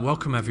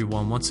Welcome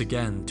everyone once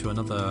again to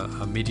another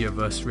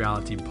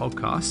MediaVSReality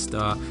podcast.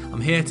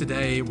 I'm here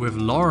today with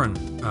Loren.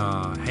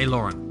 Hey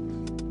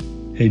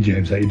Loren. Hey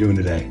James, how you doing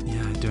today?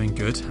 Yeah, doing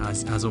good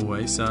as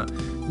always.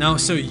 Now,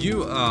 so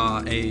you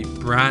are a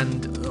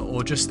brand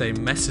or just a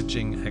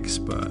messaging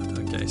expert.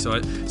 Okay,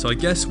 so I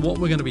guess what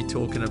we're going to be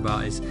talking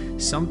about is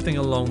something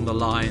along the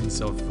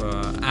lines of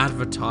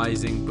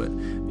advertising,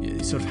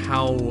 but sort of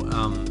how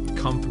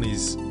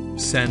companies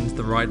send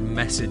the right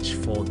message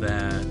for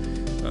their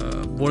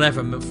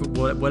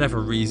whatever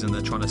reason they're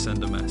trying to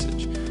send a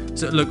message.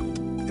 So look,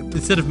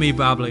 instead of me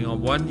babbling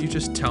on, why don't you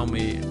just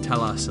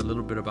tell us a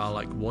little bit about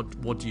like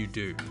what do you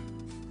do?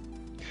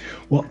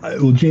 Well,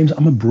 James,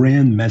 I'm a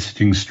brand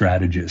messaging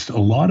strategist. A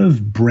lot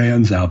of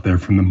brands out there,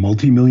 from the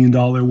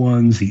multi-million-dollar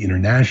ones, the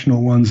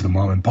international ones, the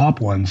mom and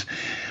pop ones,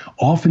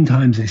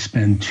 oftentimes they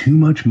spend too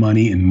much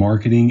money in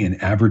marketing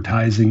and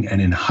advertising and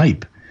in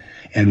hype.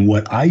 And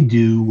what I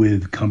do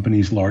with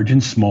companies large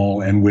and small,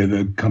 and with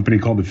a company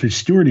called the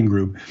Fish Stewarding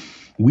Group,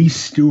 we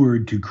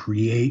steward to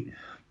create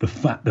the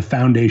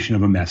foundation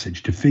of a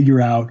message, to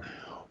figure out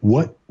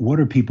what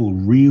are people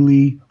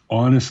really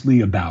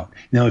honestly about.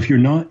 Now, if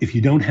you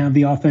don't have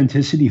the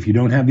authenticity, if you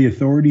don't have the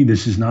authority,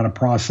 this is not a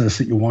process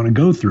that you want to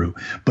go through.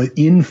 But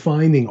in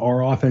finding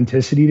our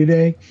authenticity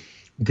today,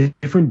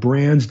 different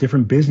brands,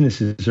 different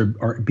businesses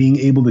are being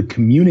able to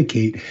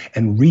communicate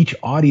and reach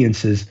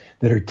audiences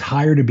that are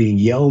tired of being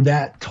yelled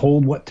at,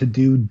 told what to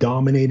do,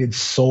 dominated,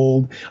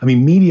 sold. I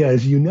mean, media,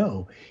 as you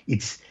know,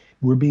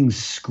 we're being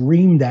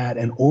screamed at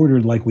and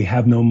ordered like we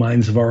have no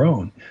minds of our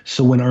own.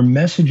 So when our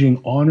messaging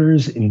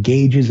honors,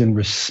 engages, and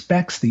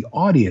respects the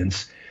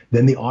audience,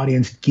 then the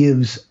audience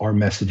gives our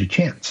message a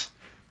chance.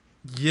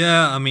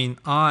 Yeah, I mean,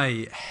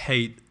 I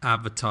hate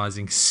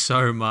advertising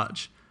so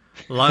much.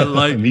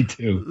 Like Me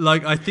too.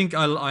 Like I think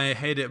I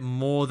hate it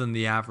more than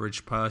the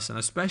average person,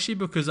 especially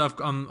because I've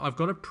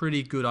got a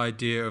pretty good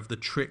idea of the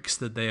tricks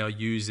that they are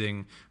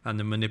using and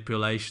the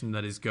manipulation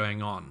that is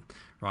going on.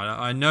 Right?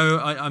 I know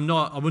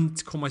I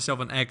wouldn't call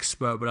myself an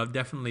expert, but I've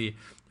definitely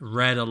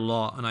read a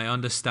lot and I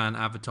understand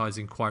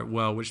advertising quite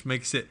well, which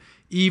makes it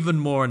even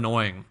more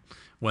annoying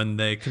when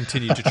they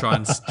continue to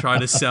try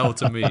to sell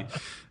to me.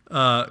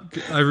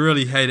 I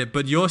really hate it.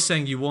 But you're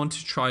saying you want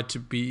to try to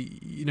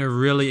be,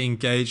 really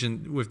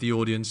engaging with the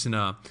audience in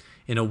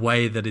a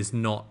way that is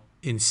not,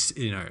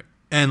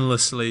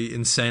 endlessly,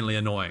 insanely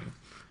annoying.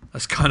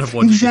 That's kind of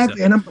what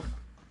exactly. You said. And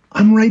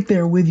I'm right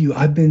there with you.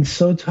 I've been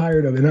so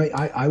tired of it. And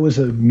I was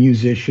a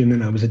musician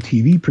and I was a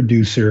TV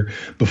producer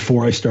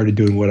before I started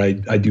doing what I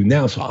do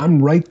now. So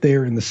I'm right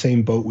there in the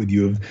same boat with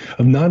you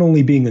of not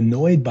only being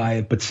annoyed by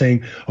it, but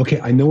saying, okay,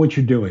 I know what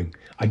you're doing.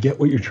 I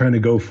get what you're trying to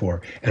go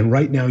for. And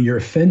right now you're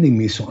offending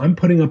me, so I'm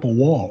putting up a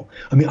wall.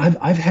 I mean,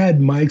 I've had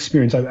my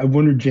experience. I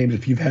wondered, James,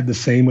 if you've had the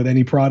same with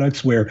any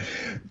products where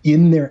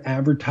in their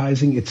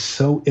advertising, it's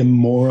so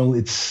immoral,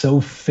 it's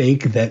so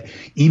fake that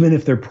even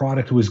if their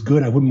product was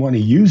good, I wouldn't want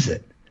to use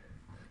it.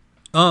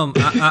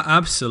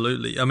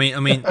 Absolutely. I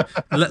mean,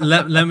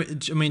 let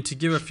me, to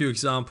give a few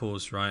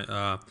examples,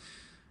 right?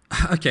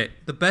 Okay,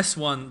 the best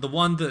one, the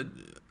one that,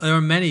 there are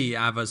many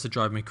adverts that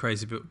drive me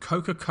crazy, but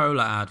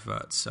Coca-Cola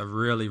adverts are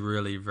really,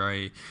 really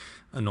very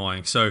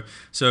annoying. So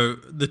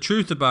the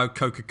truth about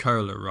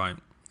Coca-Cola, right,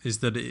 is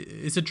that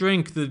it's a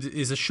drink that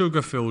is a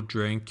sugar-filled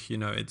drink.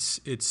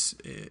 It's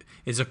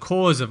a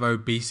cause of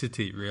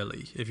obesity,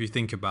 really, if you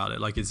think about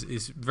it. Like it's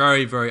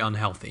very, very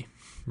unhealthy,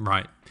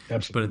 right?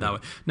 Absolutely. Put it that way.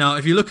 Now,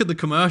 if you look at the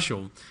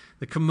commercial,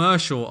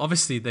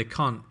 obviously they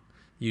can't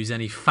use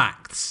any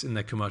facts in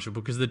their commercial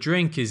because the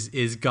drink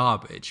is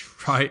garbage,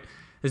 right?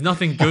 There's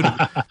nothing good.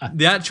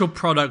 The actual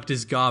product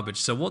is garbage.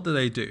 So what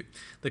do?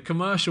 The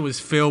commercial is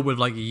filled with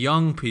like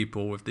young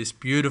people with this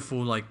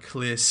beautiful like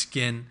clear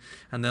skin,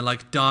 and they're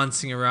like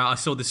dancing around. I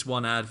saw this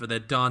one ad where they're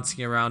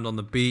dancing around on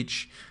the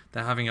beach.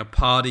 They're having a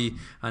party,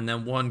 and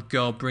then one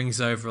girl brings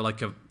over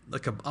like a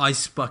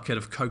ice bucket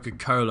of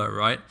Coca-Cola,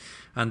 right?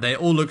 And they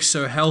all look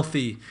so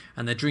healthy,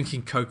 and they're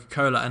drinking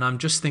Coca-Cola. And I'm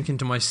just thinking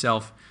to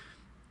myself,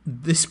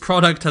 this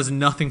product has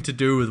nothing to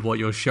do with what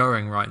you're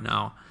showing right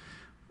now.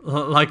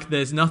 Like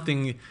there's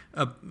nothing,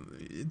 but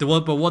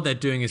what they're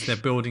doing is they're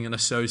building an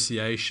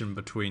association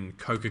between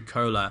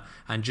Coca-Cola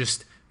and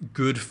just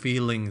good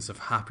feelings of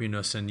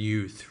happiness and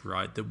youth,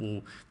 right? That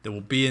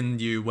will be in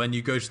you when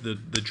you go to the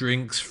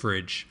drinks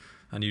fridge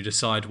and you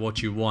decide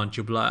what you want.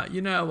 You'll be like,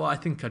 I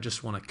think I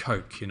just want a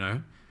Coke,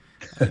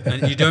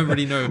 And you don't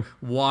really know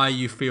why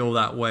you feel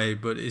that way,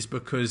 but it's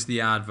because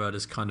the advert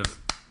has kind of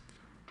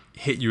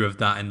hit you with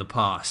that in the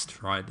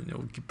past, right? And it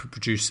will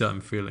produce certain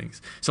feelings.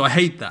 So I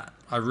hate that.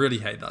 I really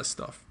hate that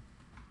stuff.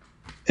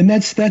 And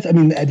that's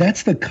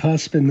the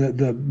cusp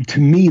and to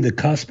me, the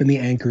cusp and the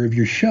anchor of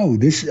your show.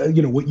 This,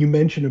 what you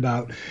mentioned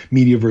about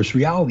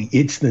MediaVSReality,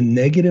 it's the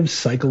negative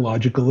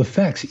psychological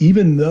effects.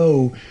 Even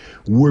though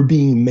we're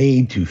being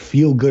made to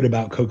feel good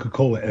about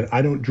Coca-Cola, and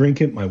I don't drink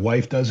it, my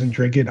wife doesn't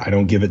drink it, I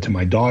don't give it to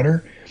my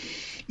daughter.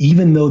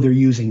 even though they're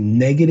using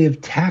negative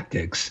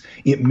tactics,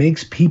 it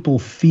makes people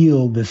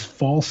feel this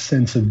false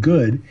sense of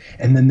good,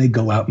 and then they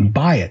go out and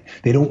buy it.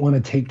 They don't want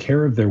to take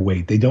care of their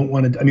weight. They don't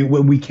want to, I mean,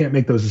 well, we can't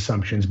make those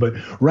assumptions, but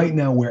right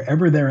now,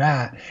 wherever they're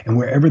at and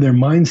wherever their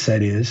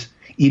mindset is,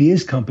 it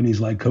is companies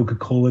like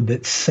Coca-Cola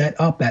that set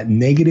up that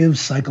negative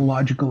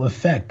psychological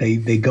effect.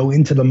 They go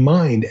into the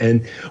mind,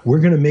 and we're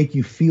going to make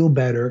you feel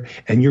better,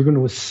 and you're going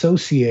to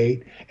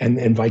associate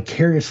and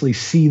vicariously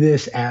see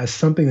this as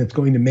something that's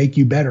going to make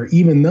you better,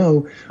 even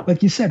though,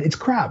 like you said, it's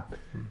crap.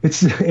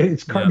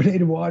 It's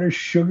carbonated water,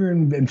 sugar,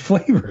 and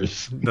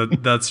flavors.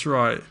 That's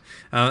right.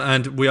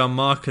 And we are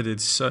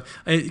marketed so,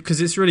 because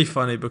it's really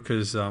funny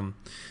because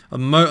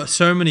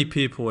so many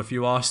people, if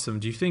you ask them,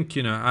 do you think,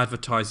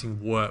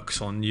 advertising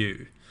works on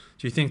you?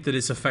 Do you think that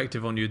it's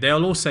effective on you?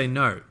 They'll all say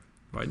no.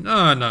 Right? No,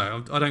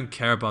 I don't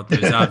care about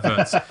those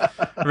adverts.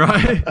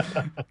 Right?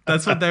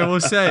 That's what they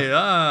will say.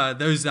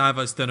 Those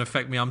adverts don't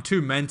affect me. I'm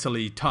too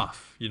mentally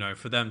tough,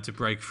 for them to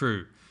break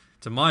through.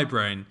 To my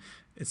brain,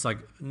 it's like,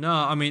 no,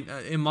 I mean,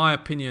 in my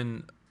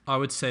opinion, I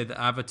would say that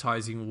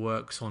advertising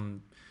works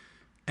on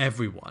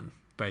everyone,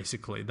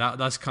 basically.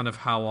 That's kind of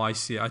how I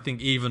see it. I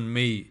think even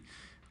me,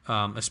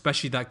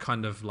 especially that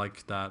kind of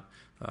like that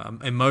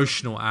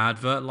emotional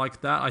advert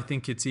like that, I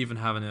think it's even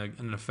having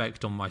an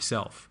effect on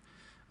myself,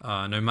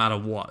 no matter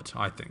what,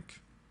 I think.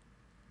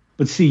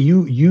 But see,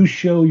 you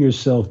show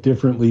yourself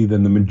differently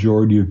than the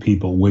majority of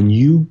people. When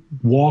you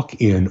walk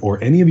in,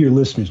 or any of your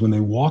listeners, when they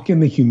walk in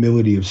the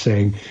humility of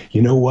saying,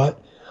 you know what,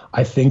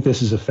 I think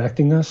this is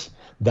affecting us,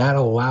 that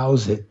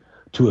allows it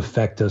to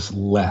affect us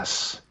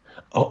less.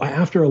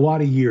 After a lot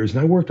of years, and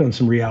I worked on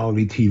some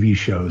reality TV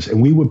shows,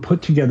 and we would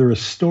put together a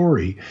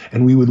story,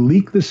 and we would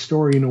leak the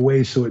story in a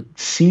way so it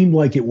seemed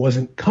like it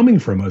wasn't coming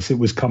from us, it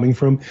was coming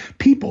from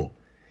people.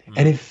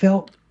 And it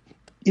felt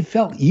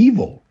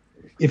evil.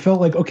 It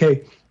felt like,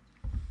 okay,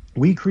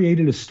 we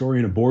created a story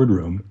in a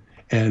boardroom,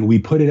 and we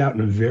put it out in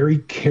a very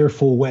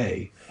careful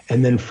way.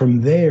 And then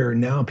from there,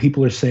 now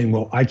people are saying,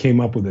 well, I came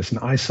up with this, and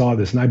I saw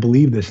this, and I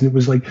believe this. And it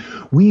was like,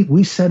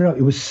 we set it up.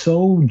 It was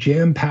so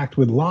jam-packed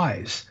with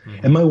lies.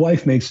 Mm-hmm. And my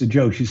wife makes a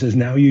joke. She says,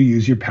 now you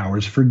use your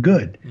powers for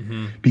good.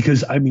 Mm-hmm.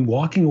 Because, I mean,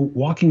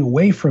 walking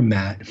away from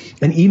that,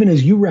 and even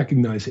as you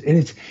recognize it, and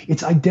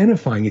it's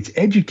identifying, it's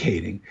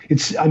educating.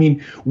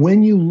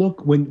 When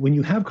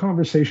you have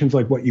conversations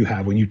like what you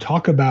have, when you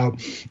talk about,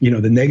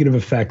 the negative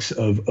effects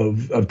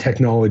of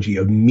technology,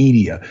 of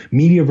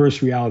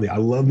MediaVSReality. I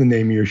love the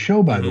name of your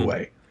show, by the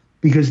way,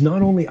 because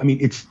not only,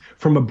 it's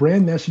from a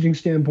brand messaging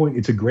standpoint,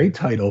 it's a great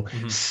title.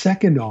 Mm-hmm.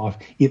 Second off,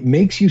 it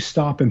makes you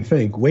stop and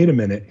think, wait a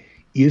minute,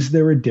 is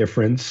there a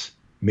difference?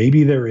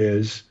 Maybe there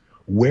is.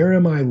 Where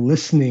am I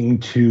listening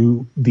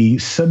to the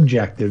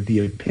subjective,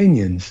 the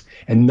opinions,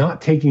 and not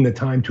taking the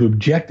time to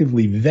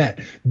objectively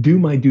vet, do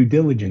my due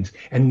diligence,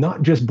 and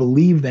not just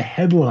believe the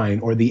headline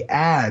or the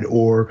ad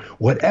or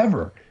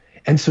whatever?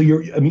 And so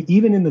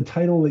even in the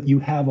title that you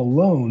have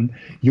alone,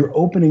 you're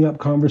opening up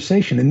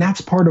conversation. And that's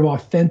part of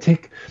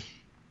authentic,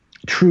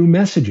 true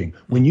messaging.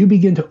 When you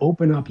begin to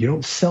open up, you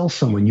don't sell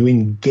someone, you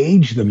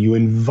engage them, you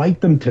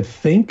invite them to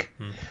think.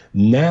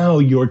 Now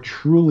you're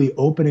truly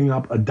opening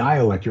up a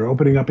dialect. You're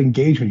opening up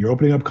engagement. You're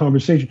opening up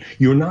conversation.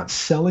 You're not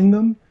selling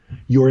them,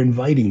 you're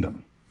inviting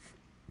them.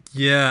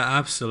 Yeah,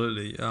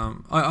 absolutely.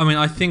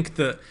 I think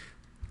that,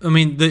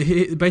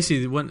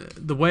 basically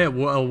the way a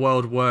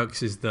world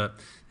works is that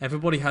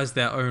everybody has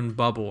their own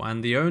bubble,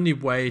 and the only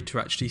way to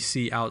actually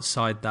see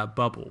outside that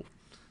bubble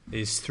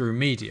is through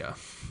media,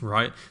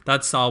 right?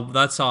 That's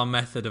our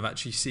method of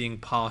actually seeing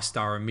past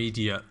our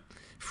immediate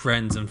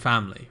friends and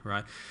family,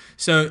 right?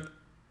 So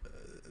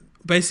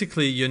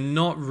basically, you're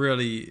not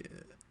really,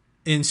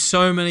 in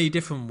so many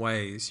different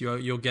ways,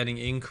 you're getting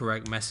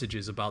incorrect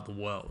messages about the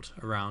world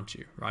around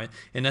you, right?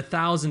 In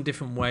 1,000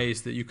 different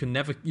ways that you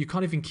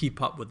can't even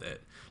keep up with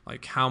it.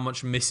 Like how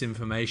much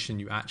misinformation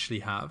you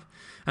actually have.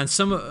 And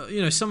some of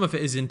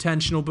it is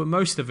intentional, but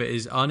most of it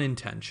is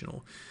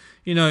unintentional.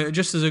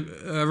 Just as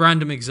a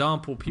random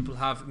example, people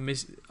have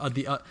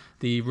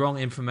the wrong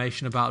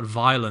information about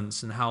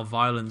violence and how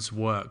violence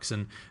works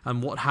and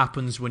what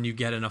happens when you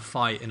get in a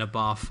fight, in a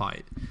bar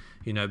fight.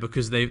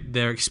 Because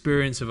their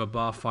experience of a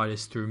bar fight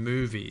is through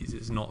movies,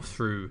 it's not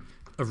through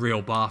a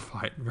real bar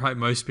fight, right?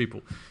 Most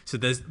people. So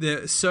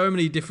there's so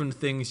many different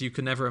things you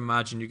can never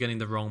imagine. You're getting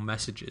the wrong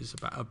messages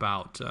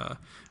about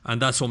and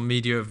that's what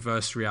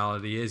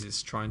MediaVSReality is.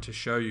 It's trying to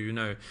show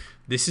you,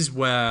 this is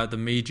where the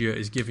media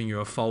is giving you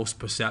a false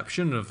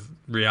perception of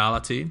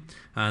reality,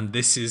 and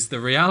this is the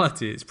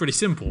reality. It's pretty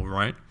simple,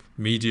 right?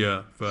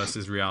 Media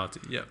versus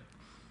reality. Yeah.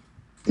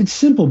 It's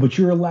simple, but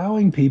you're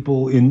allowing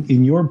people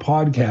in your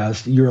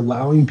podcast, you're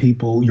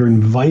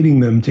inviting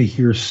them to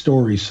hear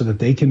stories so that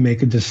they can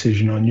make a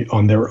decision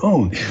on their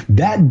own.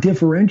 That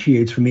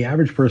differentiates from the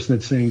average person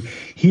that's saying,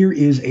 here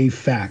is a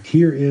fact,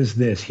 here is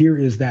this, here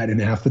is that,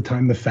 and half the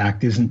time the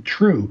fact isn't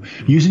true.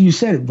 You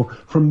said it,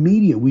 from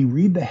media, we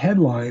read the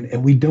headline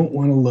and we don't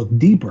want to look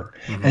deeper.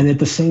 Mm-hmm. And at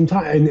the same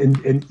time,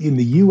 and in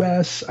the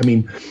U.S.,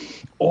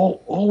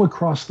 all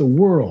across the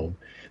world,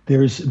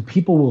 There's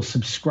people will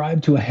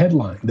subscribe to a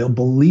headline. They'll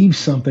believe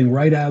something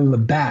right out of the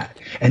bat.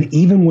 And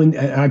even when,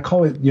 and I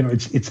call it,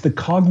 it's the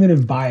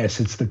cognitive bias.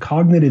 It's the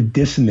cognitive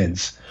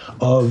dissonance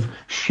of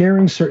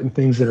sharing certain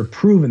things that are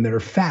proven, that are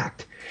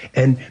fact.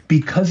 And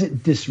because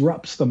it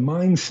disrupts the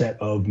mindset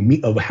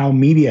of how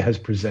media has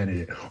presented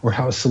it or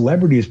how a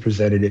celebrity has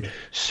presented it,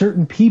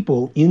 certain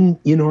people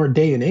in our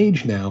day and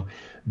age now,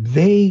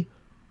 they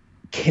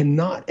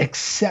cannot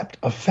accept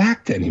a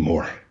fact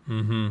anymore.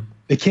 Mm-hmm.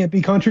 It can't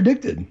be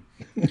contradicted.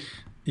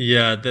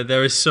 Yeah,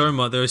 there is so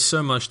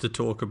much to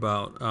talk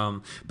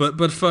about.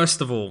 But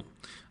first of all,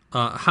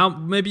 how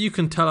maybe you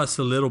can tell us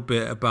a little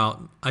bit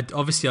about.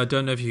 Obviously, I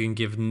don't know if you can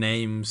give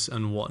names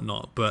and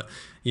whatnot, but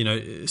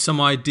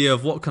some idea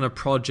of what kind of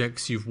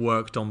projects you've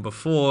worked on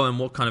before and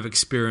what kind of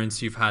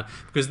experience you've had.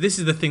 Because this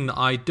is the thing that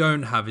I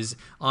don't have, is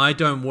I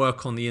don't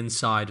work on the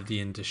inside of the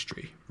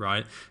industry,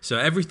 right? So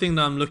everything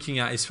that I'm looking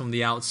at is from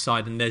the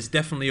outside, and there's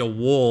definitely a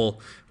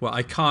wall where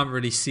I can't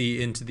really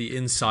see into the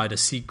insider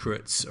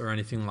secrets or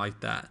anything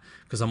like that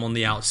because I'm on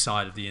the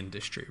outside of the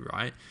industry,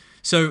 right?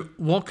 So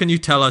what can you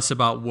tell us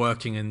about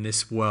working in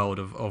this world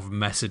of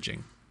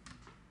messaging?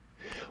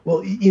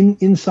 Well,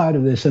 inside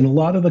of this, and a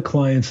lot of the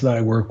clients that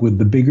I work with,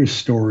 the bigger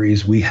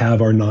stories, we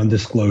have our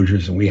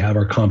non-disclosures and we have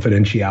our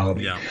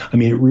confidentiality. Yeah. I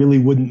mean, it really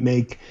wouldn't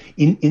make,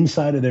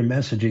 inside of their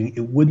messaging,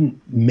 it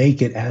wouldn't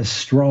make it as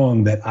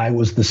strong that I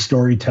was the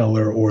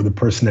storyteller or the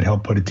person that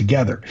helped put it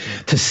together.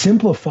 To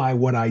simplify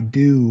what I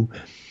do,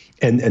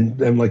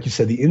 and like you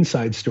said, the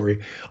inside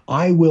story,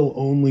 I will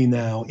only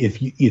now,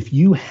 if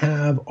you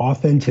have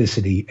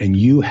authenticity and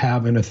you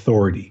have an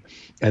authority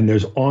and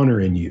there's honor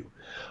in you,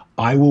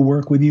 I will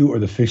work with you, or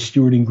the fish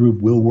stewarding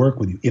group will work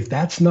with you. If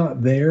that's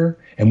not there,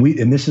 and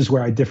this is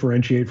where I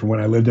differentiate from when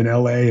I lived in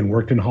LA and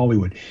worked in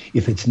Hollywood.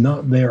 If it's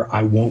not there,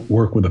 I won't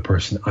work with a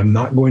person. I'm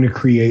not going to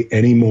create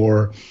any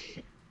more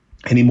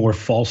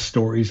false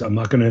stories. We're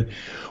not going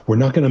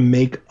to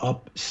make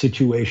up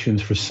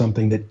situations for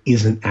something that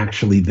isn't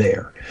actually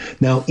there.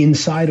 Now,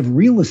 inside of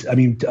real estate, I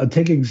mean, I'll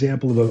take an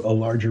example of a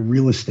larger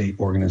real estate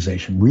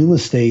organization, real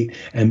estate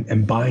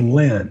and buying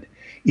land.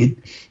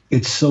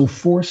 It's so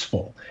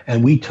forceful.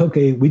 And we took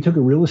a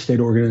real estate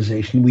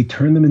organization, we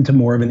turned them into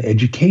more of an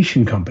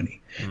education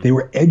company. They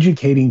were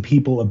educating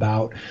people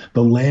about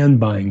the land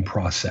buying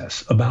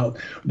process, about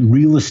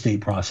real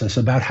estate process,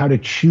 about how to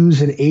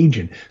choose an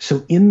agent.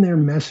 So in their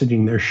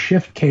messaging, their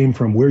shift came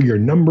from where you're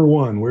number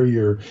one, where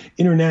you're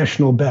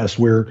international best,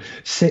 we're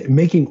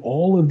making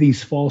all of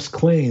these false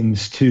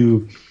claims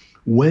to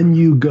when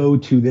you go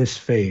to this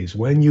phase,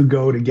 when you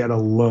go to get a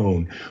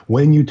loan,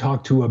 when you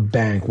talk to a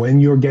bank,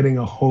 when you're getting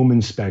a home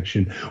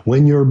inspection,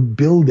 when you're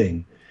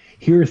building,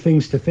 here are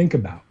things to think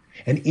about.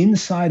 And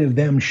inside of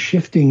them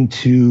shifting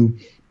to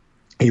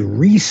a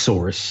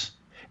resource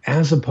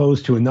as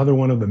opposed to another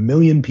one of a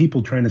million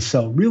people trying to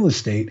sell real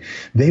estate,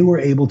 they were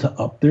able to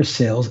up their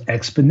sales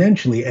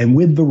exponentially and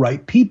with the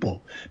right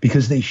people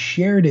because they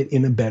shared it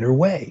in a better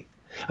way.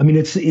 I mean,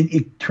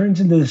 it turns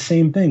into the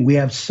same thing. We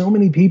have so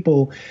many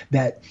people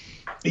that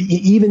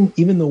even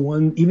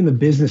the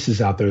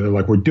businesses out there, they're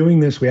like, we're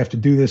doing this, we have to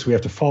do this, we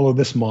have to follow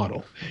this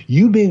model.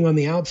 You being on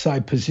the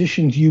outside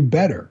positions you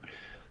better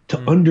to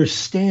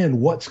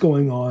understand what's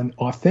going on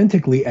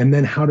authentically and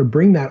then how to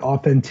bring that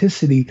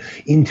authenticity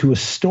into a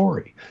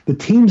story. The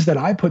teams that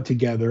I put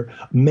together,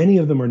 many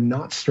of them are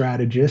not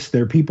strategists.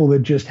 They're people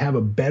that just have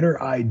a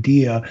better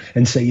idea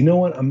and say, you know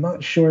what, I'm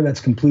not sure that's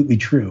completely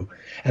true.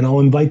 And I'll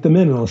invite them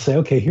in and I'll say,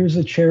 okay, here's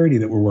a charity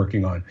that we're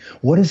working on.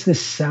 What does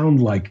this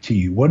sound like to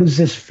you? What does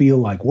this feel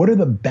like? What are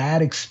the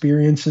bad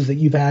experiences that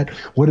you've had?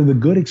 What are the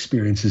good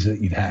experiences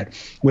that you've had?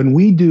 When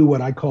we do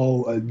what I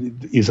call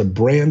is a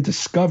brand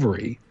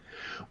discovery,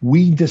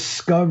 we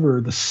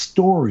discover the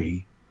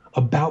story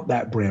about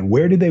that brand.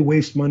 Where did they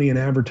waste money in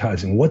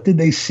advertising? What did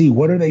they see?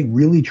 What are they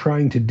really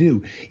trying to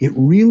do? It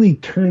really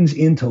turns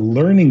into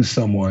learning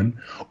someone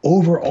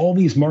over all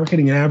these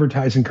marketing and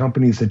advertising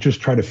companies that just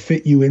try to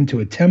fit you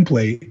into a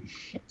template,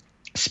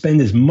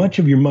 spend as much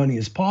of your money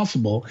as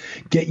possible,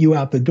 get you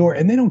out the door.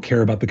 And they don't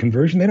care about the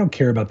conversion. They don't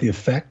care about the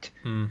effect.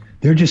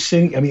 They're just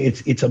saying, I mean,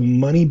 it's a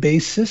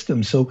money-based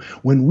system. So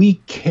when we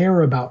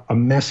care about a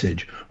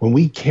message, when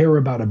we care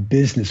about a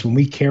business, when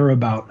we care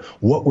about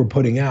what we're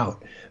putting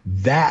out,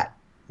 that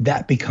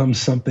becomes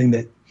something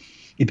that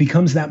it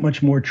becomes that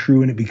much more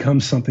true, and it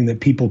becomes something that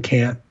people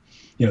can't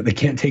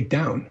take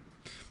down.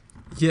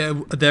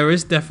 Yeah, there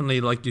is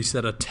definitely, like you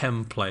said, a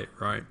template,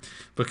 right?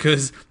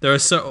 Because there are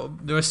so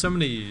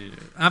many.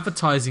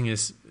 Advertising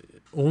is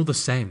all the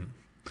same,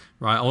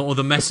 right? Or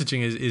the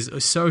messaging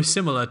is so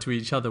similar to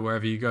each other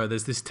wherever you go.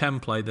 There's this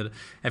template that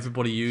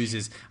everybody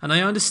uses, and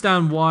I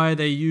understand why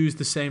they use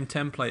the same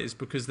template. Is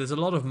because there's a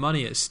lot of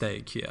money at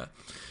stake here,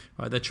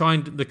 right?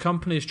 The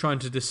company is trying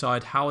to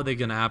decide how are they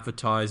going to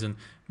advertise and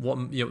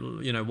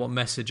what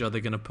message are they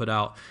going to put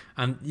out.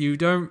 And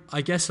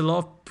I guess a lot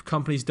of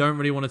companies don't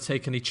really want to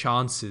take any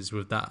chances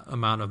with that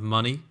amount of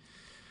money.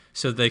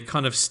 So they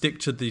kind of stick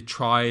to the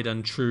tried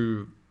and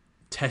true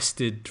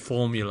tested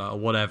formula or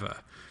whatever.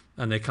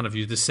 And they kind of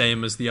use the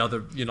same as the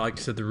other, like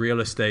I said, the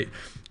real estate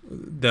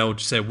they'll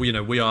just say,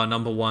 we are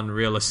number one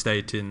real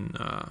estate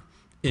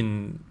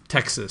in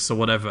Texas or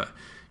whatever.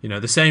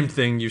 The same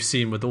thing you've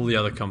seen with all the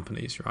other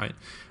companies, right?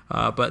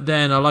 But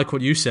then I like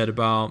what you said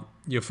about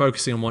you're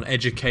focusing on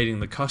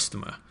educating the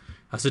customer.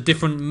 That's a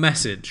different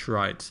message,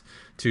 right?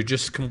 To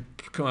just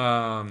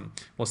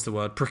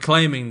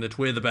proclaiming that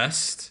we're the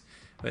best.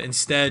 But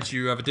instead,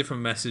 you have a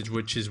different message,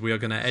 which is we are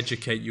going to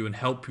educate you and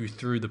help you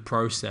through the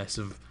process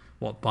of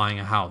buying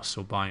a house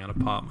or buying an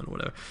apartment or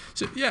whatever.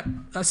 So yeah,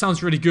 that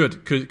sounds really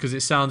good because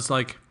it sounds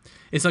like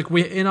it's like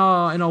we in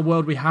our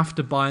world we have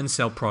to buy and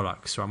sell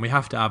products, right? And we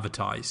have to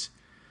advertise.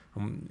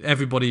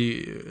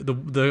 Everybody,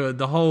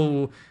 the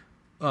whole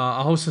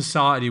our whole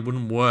society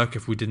wouldn't work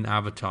if we didn't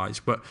advertise.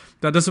 But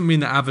that doesn't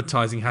mean that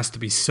advertising has to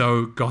be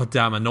so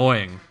goddamn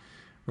annoying,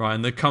 right?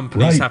 And the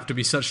companies have to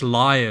be such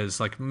liars.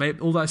 Like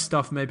all that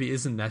stuff maybe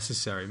isn't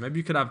necessary. Maybe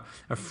you could have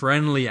a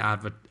friendly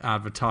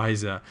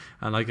advertiser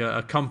and like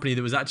a company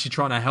that was actually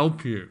trying to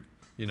help you.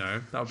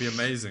 That would be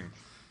amazing.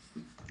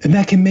 And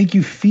that can make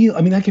you feel,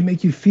 that can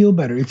make you feel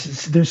better.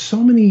 There's so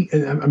many,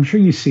 and I'm sure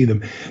you see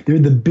them. They're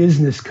the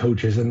business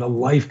coaches and the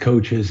life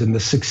coaches and the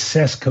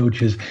success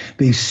coaches.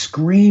 They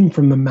scream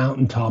from the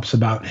mountaintops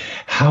about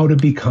how to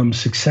become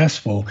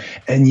successful.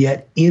 And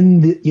yet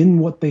in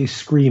what they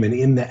scream and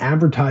in the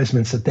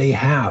advertisements that they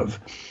have,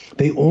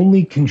 they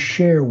only can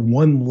share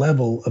one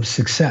level of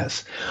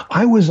success.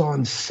 I was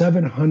on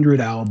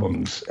 700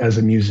 albums as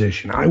a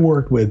musician. I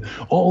worked with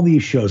all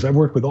these shows. I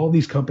worked with all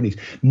these companies.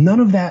 None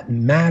of that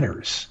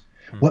matters.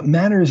 What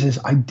matters is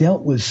I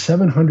dealt with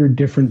 700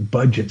 different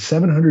budgets,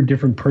 700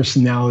 different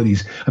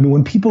personalities.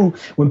 When people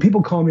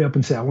call me up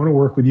and say, I want to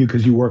work with you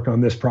because you worked on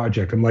this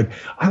project, I'm like,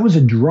 I was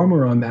a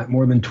drummer on that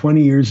more than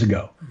 20 years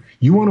ago.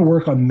 You want to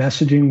work on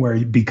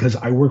messaging because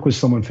I work with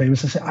someone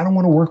famous? I say, I don't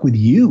want to work with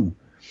you.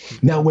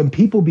 Now, when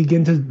people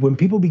begin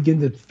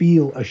to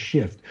feel a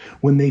shift,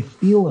 when they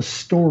feel a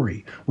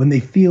story, when they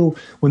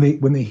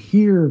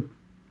hear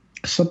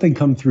something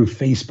come through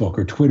Facebook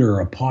or Twitter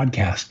or a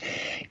podcast,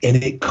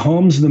 and it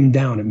calms them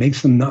down, it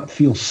makes them not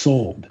feel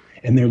sold,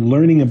 and they're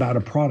learning about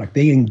a product,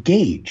 they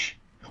engage.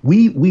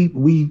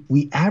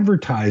 We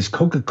advertise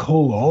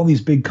Coca-Cola, all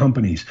these big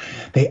companies.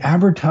 They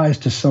advertise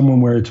to someone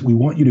where we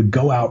want you to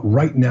go out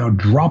right now,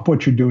 drop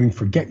what you're doing,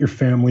 forget your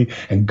family,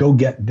 and go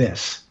get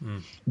this.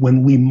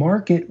 When we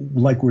market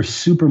like we're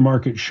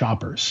supermarket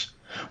shoppers,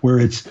 where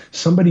it's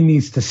somebody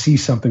needs to see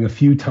something a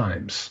few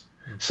times,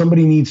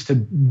 somebody needs to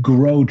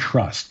grow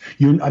trust.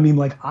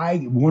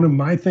 One of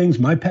my things,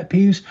 my pet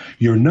peeves,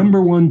 your number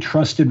one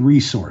trusted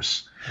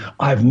resource.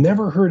 I've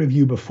never heard of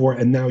you before,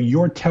 and now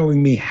you're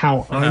telling me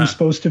how I'm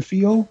supposed to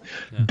feel?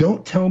 Yeah.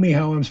 Don't tell me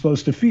how I'm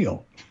supposed to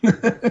feel.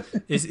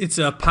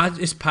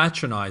 It's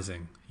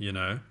patronizing,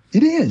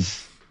 It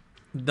is.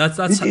 Yeah.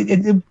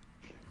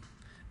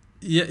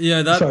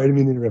 Sorry, I didn't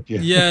mean to interrupt you.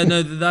 Yeah,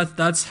 no,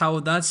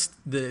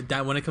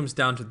 when it comes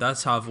down to it,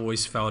 that's how I've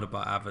always felt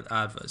about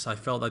adverts. I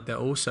felt like they're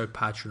also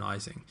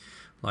patronizing.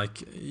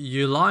 Like,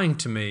 you're lying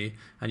to me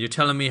and you're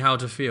telling me how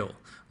to feel.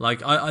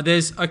 Like,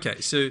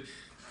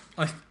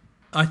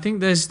 I think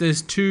there's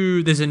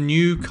a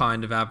new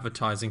kind of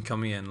advertising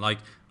coming in. Like,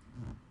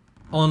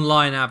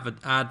 online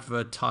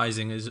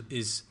advertising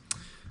is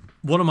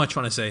what am I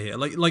trying to say here?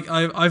 Like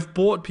I've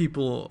bought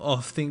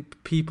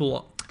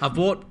I've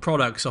bought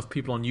products off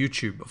people on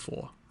YouTube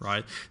before,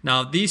 right?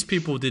 Now, these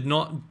people did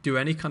not do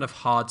any kind of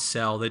hard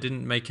sell. They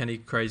didn't make any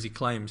crazy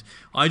claims.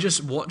 I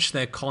just watched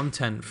their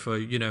content for,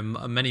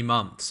 many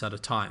months at a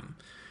time,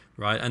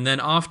 right? And then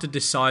after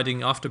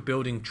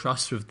building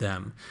trust with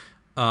them,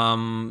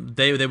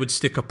 they would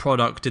stick a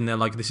product in there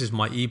like, this is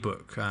my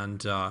ebook,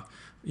 and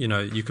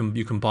you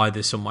can buy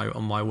this on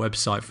my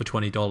website for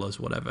 $20,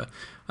 whatever.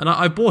 And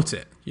I bought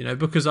it,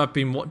 because I've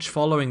been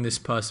following this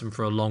person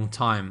for a long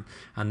time,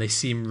 and they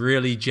seem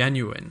really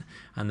genuine,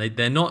 and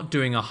they're not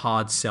doing a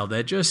hard sell.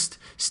 They're just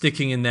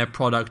sticking in their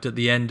product at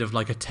the end of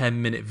like a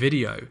 10-minute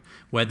video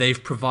where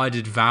they've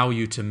provided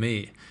value to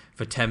me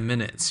for 10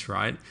 minutes,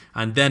 right?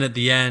 And then at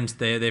the end,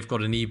 they've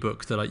got an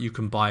ebook that you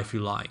can buy if you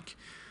like.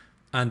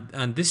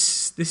 And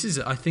this is,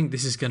 I think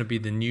this is going to be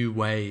the new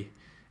way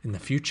in the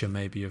future,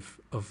 maybe of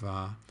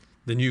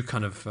the new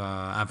kind of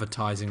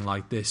advertising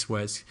like this,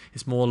 where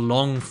it's more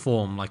long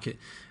form, like it,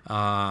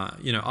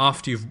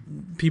 after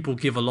people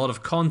give a lot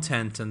of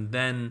content, and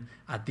then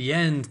at the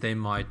end they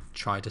might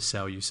try to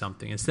sell you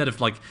something instead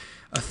of like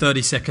a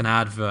 30-second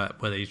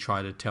advert where they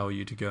try to tell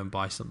you to go and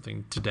buy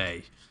something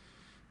today.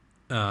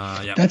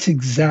 Yeah. That's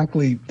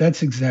exactly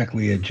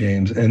it,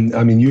 James. And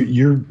I mean,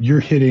 you're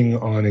hitting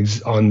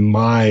on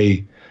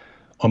my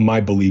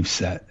belief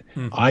set.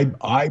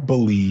 I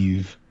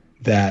believe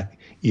that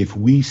if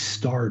we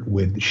start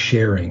with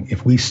sharing,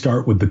 if we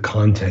start with the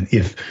content,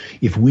 if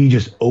we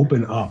just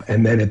open up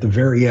and then at the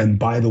very end,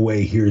 by the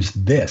way, here's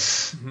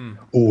this,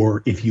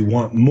 or if you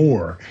want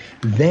more,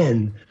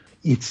 then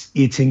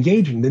it's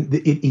engaging.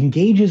 It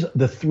engages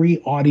the three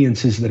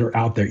audiences that are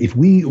out there. If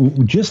we,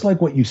 just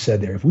like what you said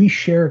there, if we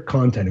share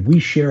content, if we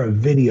share a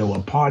video, a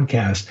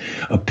podcast,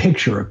 a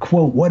picture, a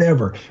quote,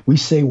 whatever, we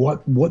say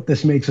what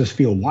this makes us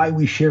feel, why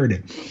we shared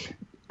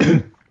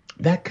it.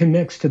 that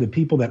connects to the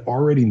people that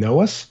already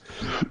know us.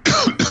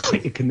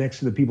 It connects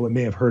to the people that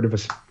may have heard of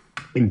us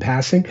in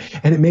passing,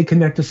 and it may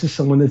connect us to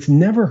someone that's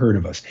never heard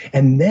of us.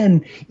 And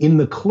then in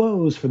the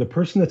close, for the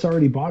person that's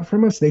already bought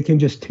from us, they can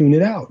just tune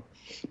it out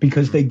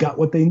because they got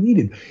what they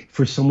needed.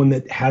 For someone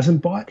that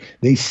hasn't bought,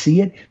 they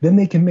see it, then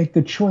they can make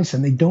the choice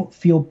and they don't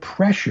feel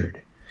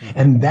pressured.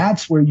 And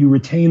that's where you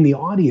retain the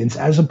audience,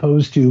 as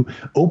opposed to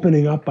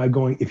opening up by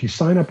going, if you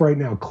sign up right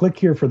now, click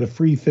here for the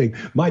free thing,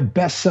 my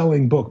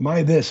best-selling book,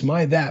 my this,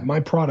 my that, my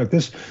product,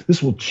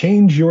 this will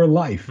change your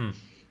life.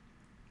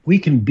 We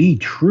can be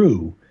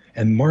true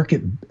and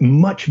market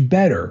much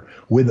better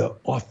with an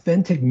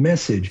authentic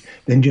message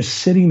than just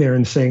sitting there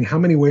and saying, how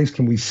many ways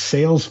can we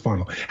sales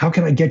funnel? How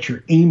can I get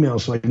your email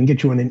so I can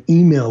get you on an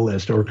email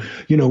list? Or,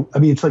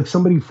 it's like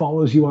somebody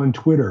follows you on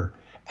Twitter,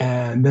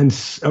 and then,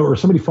 or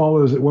somebody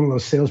follows one of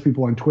those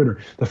salespeople on Twitter.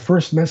 The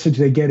first message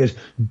they get is,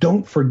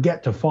 don't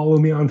forget to follow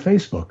me on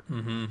Facebook.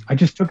 I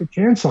just took a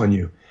chance on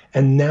you.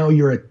 And now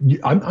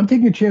I'm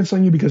taking a chance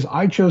on you because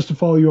I chose to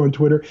follow you on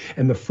Twitter.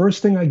 And the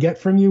first thing I get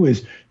from you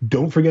is,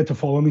 don't forget to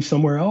follow me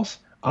somewhere else.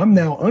 I'm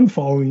now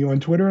unfollowing you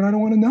on Twitter and I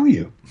don't want to know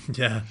you.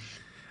 Yeah.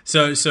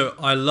 So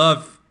I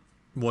love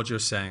what you're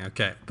saying.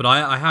 Okay. But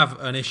I have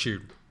an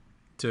issue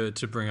to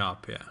bring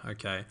up here.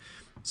 Okay.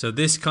 So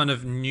this kind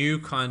of new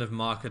kind of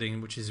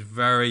marketing, which is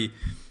very,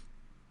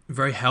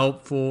 very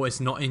helpful. It's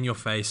not in your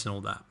face and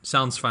all that.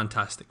 Sounds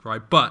fantastic,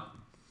 right? But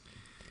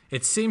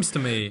it seems to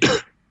me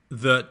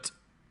that,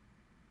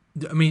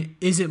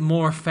 is it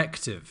more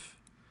effective?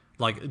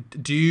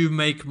 Like, do you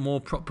make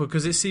more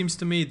because it seems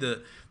to me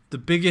that the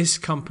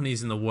biggest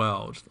companies in the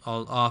world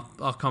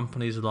are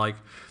companies like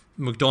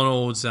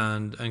McDonald's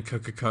and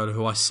Coca-Cola,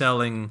 who are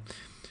selling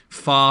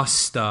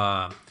fast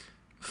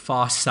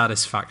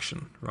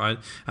satisfaction, right?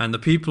 And the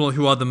people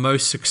who are the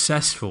most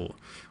successful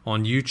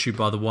on YouTube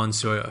are the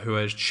ones who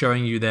are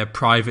showing you their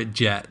private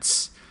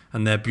jets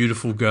and their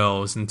beautiful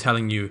girls and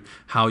telling you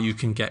how you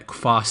can get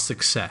fast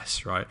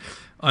success, right?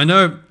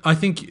 I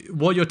think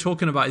what you're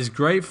talking about is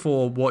great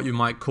for what you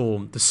might call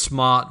the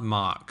smart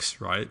marks,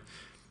 right?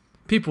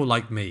 People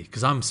like me,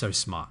 because I'm so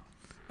smart.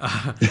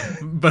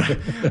 But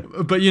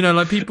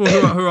like people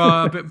who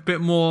are a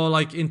bit more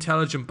like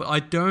intelligent, but I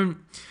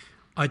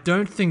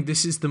don't think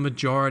this is the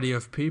majority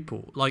of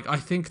people. Like, I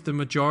think the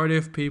majority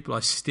of people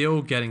are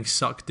still getting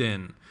sucked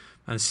in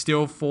and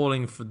still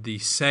falling for the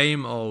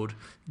same old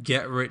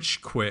get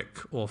rich quick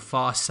or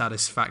fast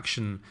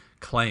satisfaction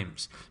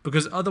claims,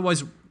 because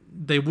otherwise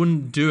they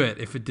wouldn't do it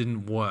if it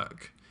didn't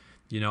work.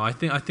 I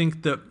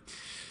think that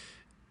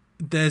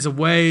there's a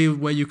way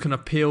where you can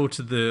appeal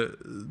to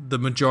the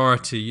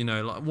majority,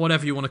 like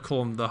whatever you want to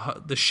call them,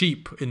 the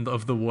sheep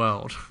of the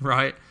world,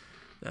 right?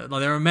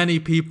 Like, there are many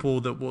people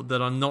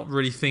that are not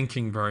really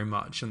thinking very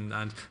much,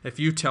 and if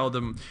you tell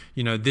them,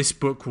 this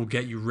book will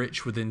get you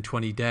rich within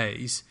 20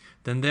 days,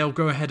 then they'll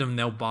go ahead and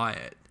they'll buy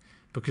it,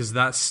 because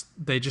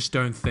they just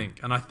don't think.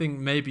 And I think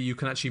maybe you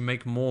can actually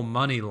make more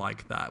money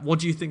like that. What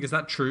do you think? Is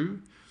that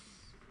true?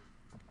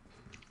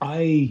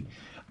 I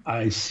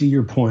see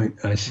your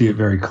point. I see it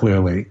very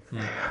clearly.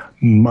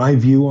 My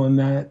view on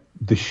that,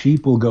 the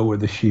sheep will go where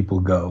the sheep will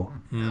go.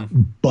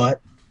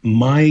 But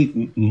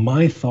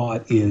my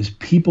thought is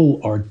people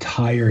are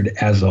tired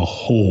as a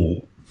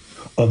whole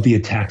of the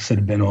attacks that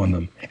have been on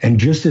them. And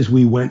just as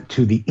we went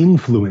to the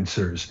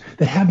influencers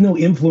that have no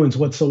influence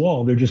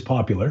whatsoever, they're just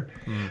popular,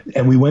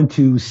 and we went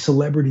to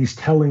celebrities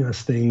telling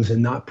us things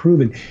and not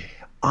proven,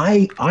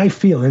 I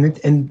feel,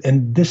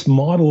 and this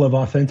model of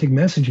authentic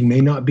messaging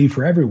may not be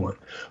for everyone,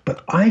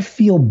 but I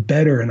feel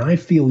better and I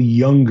feel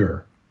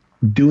younger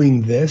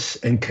doing this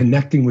and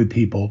connecting with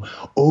people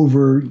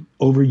over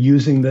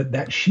using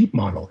that sheep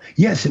model.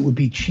 Yes, it would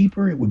be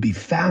cheaper, it would be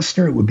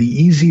faster, it would be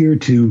easier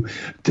to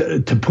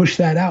push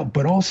that out.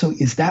 But also,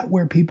 is that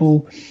where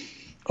people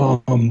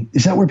want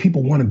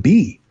to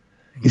be?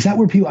 Is that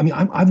where people,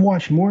 I've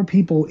watched more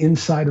people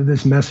inside of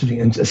this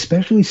messaging, and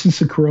especially since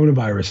the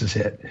coronavirus has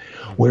hit,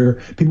 where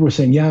people were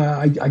saying, yeah,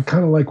 I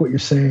kind of like what you're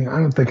saying. I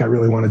don't think I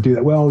really want to do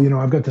that. Well,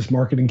 I've got this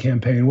marketing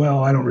campaign.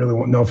 Well, I don't really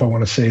know if I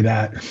want to say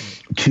that.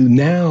 To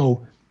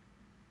now,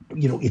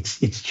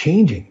 it's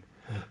changing.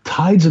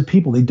 Tides of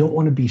people, they don't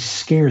want to be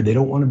scared. They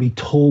don't want to be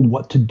told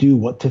what to do,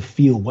 what to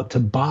feel, what to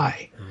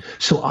buy.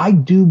 So I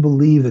do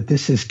believe that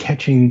this is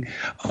catching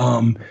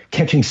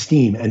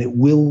steam, and it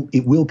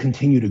will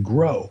continue to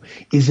grow.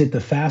 Is it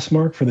the fast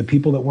mark for the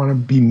people that want to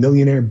be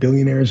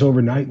billionaires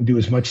overnight and do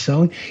as much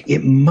selling?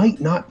 It might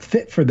not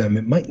fit for them.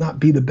 It might not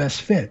be the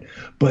best fit.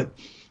 But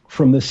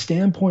from the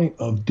standpoint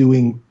of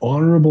doing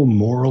honorable,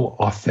 moral,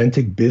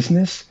 authentic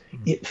business,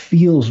 it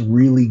feels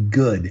really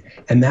good.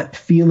 And that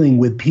feeling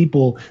with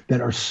people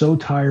that are so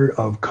tired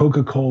of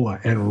Coca-Cola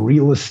and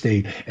real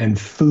estate and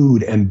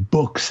food and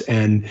books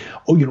and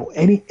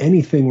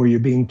anything where you're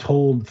being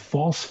told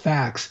false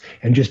facts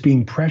and just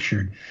being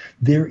pressured,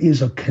 there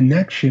is a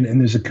connection and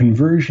there's a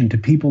conversion to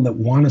people that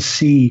want to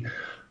see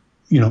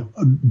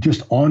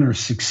just honor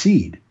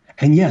succeed.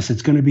 And yes,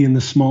 it's going to be in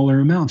the smaller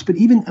amounts. But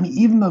we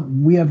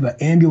have the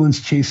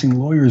ambulance chasing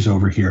lawyers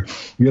over here.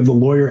 We have the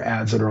lawyer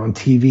ads that are on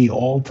TV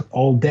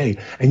all day.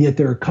 And yet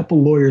there are a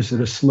couple lawyers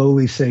that are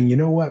slowly saying, you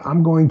know what,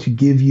 I'm going to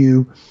give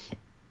you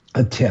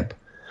a tip.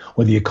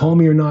 Whether you call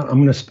me or not,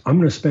 I'm going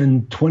to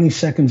spend 20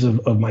 seconds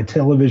of my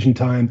television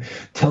time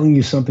telling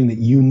you something that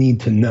you need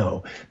to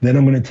know. Then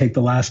I'm going to take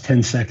the last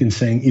 10 seconds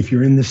saying, if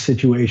you're in this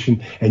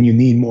situation and you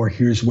need more,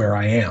 here's where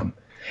I am.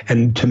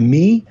 And to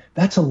me,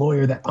 that's a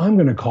lawyer that I'm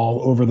going to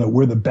call over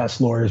we're the best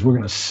lawyers. We're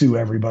going to sue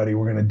everybody.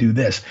 We're going to do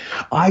this.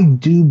 I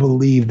do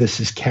believe this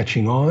is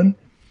catching on.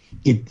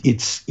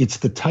 It's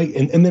the type,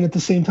 and then at the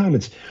same time,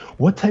 it's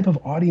what type of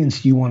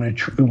audience do you want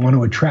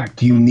to attract?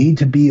 Do you need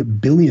to be a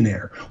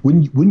billionaire?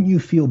 Wouldn't you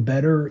feel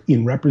better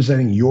in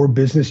representing your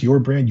business, your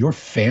brand, your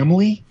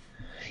family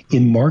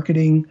in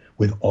marketing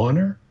with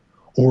honor?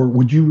 Or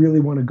would you really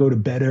want to go to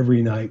bed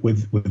every night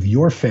with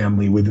your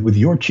family, with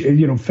your,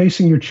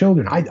 facing your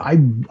children? I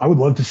would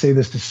love to say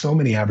this to so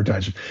many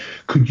advertisers.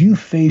 Could you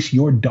face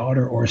your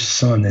daughter or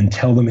son and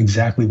tell them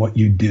exactly what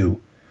you do?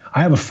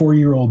 I have a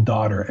 4-year-old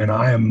daughter, and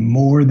I am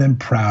more than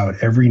proud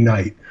every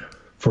night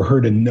for her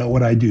to know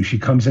what I do. She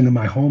comes into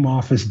my home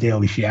office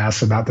daily. She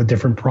asks about the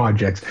different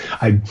projects.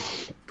 I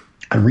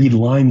read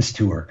lines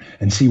to her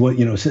and see what,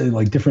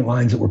 like different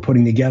lines that we're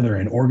putting together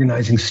and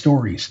organizing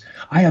stories.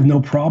 I have no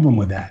problem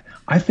with that.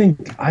 I think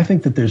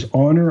that there's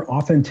honor,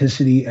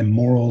 authenticity, and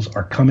morals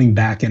are coming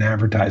back in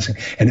advertising.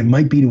 And it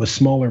might be to a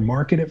smaller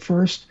market at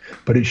first,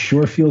 but it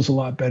sure feels a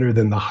lot better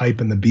than the hype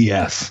and the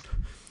BS.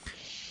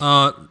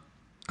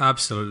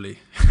 Absolutely.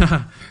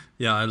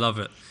 Yeah, I love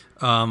it.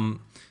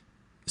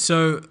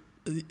 So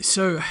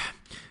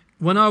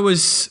when I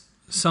was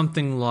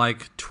something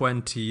like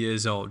 20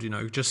 years old,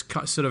 just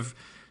sort of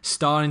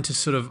starting to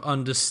sort of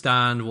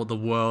understand what the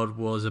world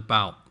was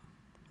about,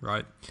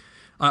 right?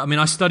 I mean,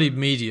 I studied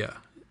media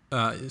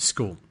at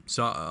school,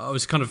 so I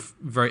was kind of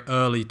very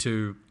early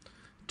to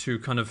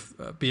kind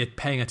of be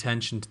paying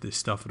attention to this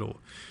stuff at all.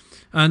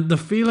 And the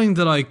feeling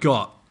that I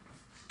got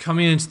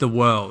coming into the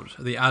world,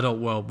 the adult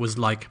world, was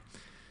like,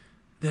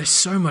 there's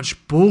so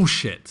much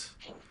bullshit,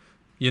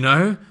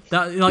 that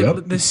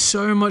Yep. There's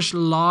so much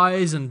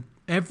lies, and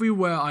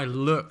everywhere I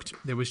looked,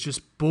 there was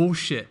just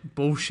bullshit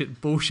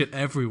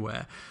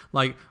everywhere.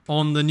 Like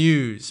on the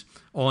news,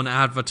 on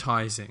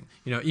advertising,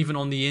 even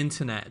on the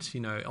internet,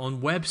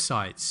 on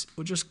websites,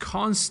 or just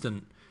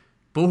constant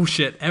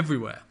bullshit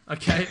everywhere.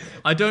 Okay,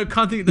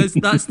 can't think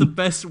that's the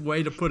best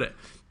way to put it.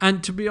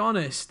 And to be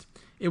honest,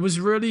 it was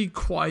really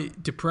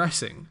quite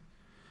depressing.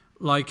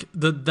 Like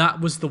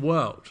that was the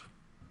world.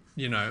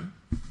 Yep.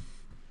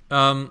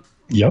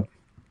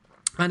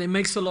 And it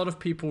makes a lot of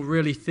people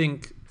really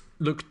think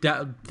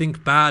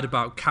bad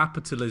about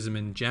capitalism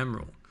in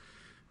general,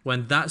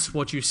 when that's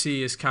what you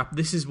see as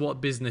this is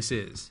what business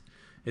is.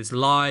 It's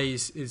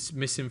lies, it's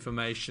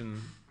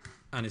misinformation,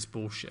 and it's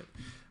bullshit.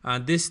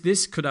 And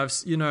this could have,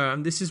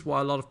 and this is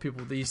why a lot of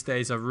people these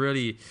days are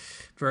really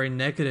very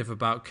negative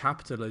about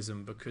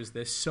capitalism, because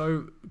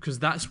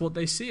that's what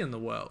they see in the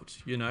world,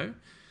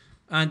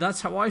 And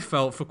that's how I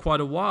felt for quite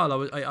a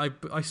while.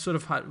 I sort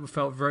of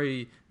felt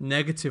very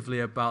negatively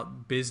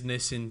about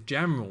business in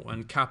general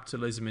and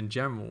capitalism in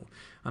general.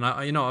 And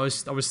I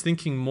was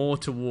thinking more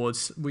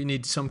towards, we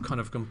need some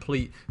kind of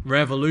complete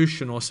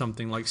revolution or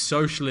something like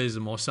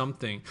socialism or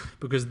something,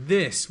 because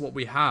what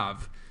we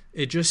have,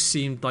 it just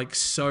seemed like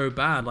so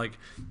bad. Like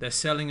they're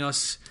selling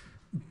us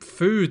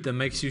food that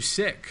makes you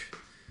sick.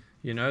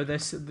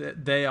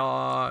 They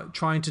are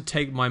trying to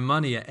take my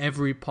money at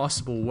every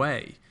possible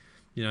way.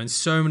 In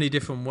so many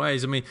different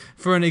ways. I mean,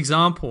 for an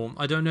example,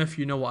 I don't know if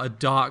you know what a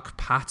dark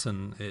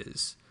pattern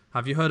is.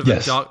 Have you heard of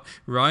Yes. a dark,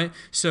 right?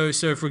 So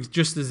for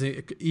just as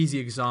an easy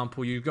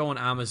example, you go on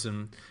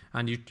Amazon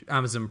and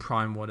Amazon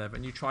Prime, whatever,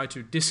 and you try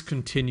to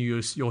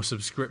discontinue your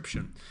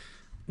subscription.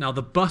 Now,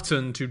 the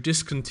button to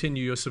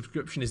discontinue your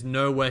subscription is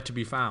nowhere to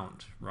be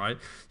found, right?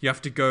 You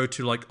have to go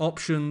to like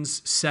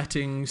options,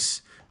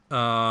 settings,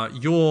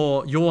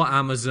 your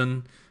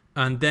Amazon,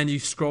 and then you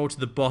scroll to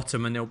the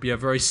bottom and there'll be a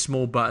very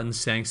small button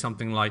saying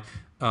something like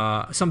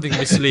something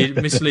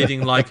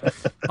misleading like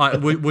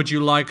would you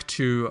like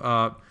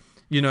to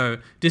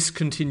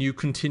discontinue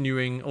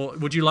continuing, or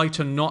would you like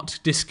to not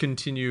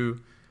discontinue,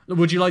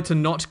 would you like to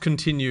not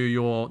continue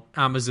your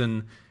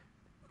Amazon,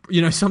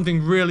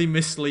 something really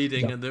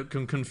misleading. Yep. And that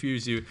can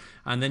confuse you.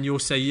 And then you'll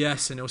say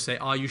yes, and it'll say,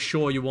 are you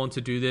sure you want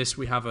to do this?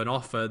 We have an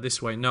offer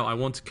this way. No, I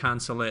want to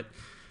cancel it.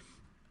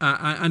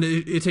 And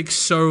it takes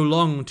so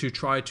long to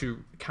try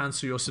to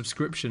cancel your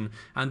subscription.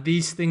 And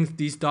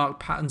these dark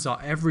patterns are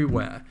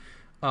everywhere.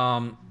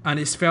 And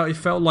it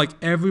felt like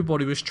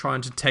everybody was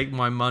trying to take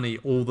my money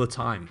all the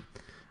time.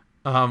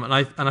 And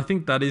I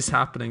think that is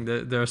happening.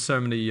 There are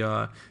so many,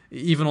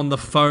 even on the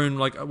phone,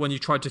 like when you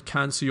try to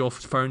cancel your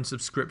phone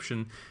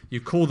subscription, you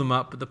call them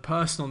up, but the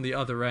person on the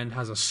other end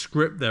has a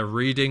script they're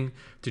reading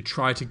to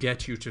try to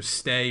get you to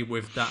stay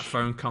with that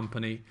phone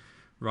company,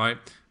 right?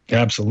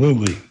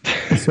 Absolutely.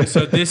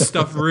 So this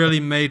stuff really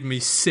made me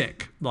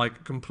sick,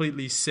 like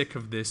completely sick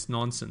of this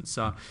nonsense.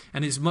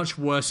 And it's much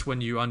worse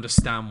when you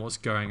understand what's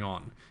going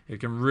on. It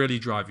can really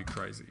drive you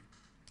crazy.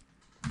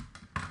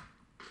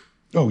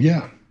 Oh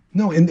yeah.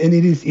 No, and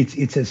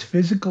it's as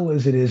physical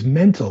as it is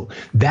mental.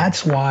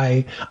 That's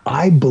why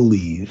I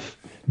believe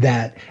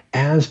that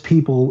as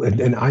people,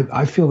 and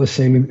I feel the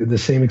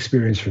same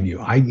experience from you.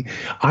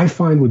 I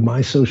find with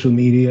my social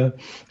media,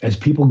 as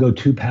people go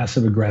too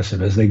passive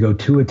aggressive, as they go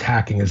too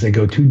attacking, as they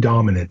go too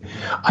dominant,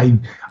 I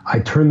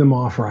turn them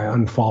off or I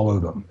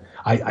unfollow them.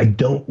 I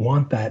don't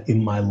want that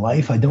in my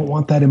life. I don't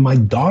want that in my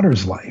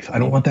daughter's life. I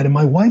don't want that in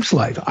my wife's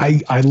life.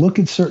 I look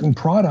at certain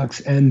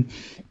products, and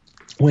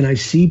when I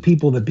see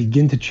people that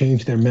begin to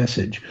change their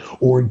message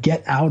or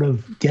get out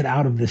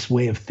of this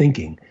way of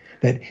thinking,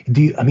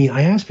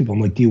 I ask people,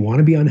 I'm like, do you want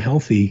to be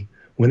unhealthy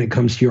when it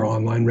comes to your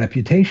online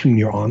reputation,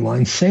 your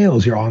online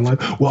sales, your online,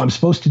 well, I'm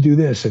supposed to do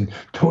this, and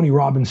Tony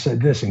Robbins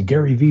said this, and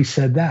Gary Vee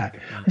said that.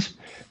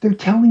 They're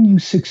telling you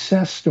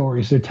success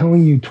stories. They're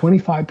telling you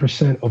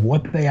 25% of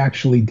what they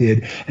actually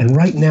did. And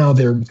right now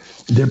they're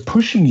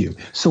pushing you.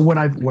 So what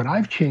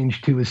I've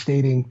changed to is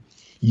stating,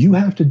 you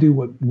have to do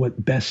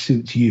what best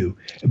suits you.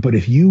 But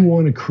if you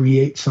want to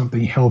create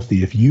something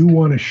healthy, if you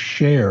want to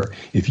share,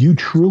 if you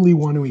truly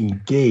want to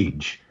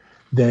engage,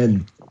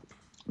 then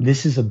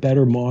this is a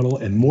better model.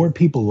 And more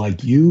people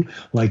like you,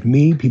 like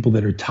me, people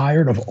that are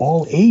tired of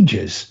all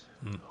ages,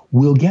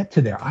 will get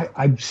to there.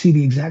 I see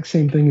the exact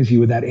same thing as you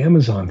with that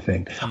Amazon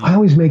thing. I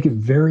always make it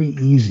very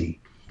easy.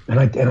 And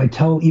I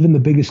tell even the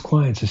biggest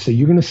clients, I say,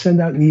 you're going to send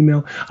out an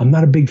email. I'm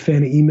not a big fan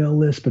of email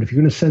lists, but if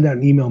you're going to send out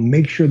an email,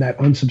 make sure that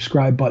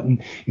unsubscribe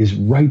button is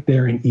right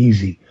there and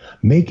easy.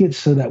 Make it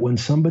so that when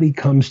somebody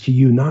comes to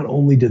you, not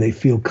only do they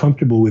feel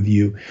comfortable with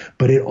you,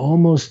 but it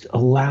almost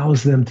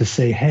allows them to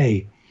say,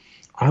 hey,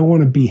 I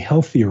want to be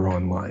healthier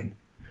online.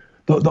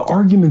 The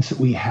arguments that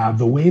we have,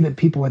 the way that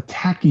people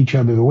attack each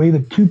other, the way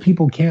that two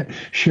people can't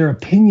share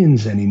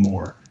opinions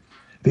anymore.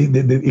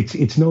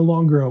 It's no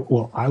longer,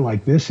 well, I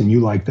like this and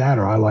you like that,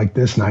 or I like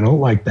this and I don't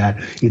like that.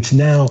 It's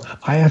now,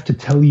 I have to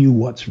tell you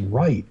what's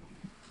right.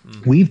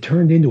 We've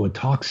turned into a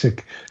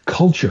toxic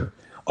culture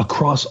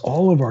across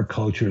all of our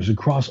cultures,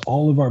 across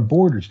all of our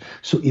borders.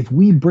 So if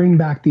we bring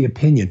back the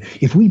opinion,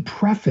 if we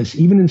preface,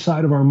 even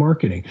inside of our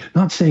marketing,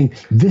 not saying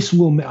this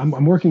will,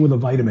 I'm working with a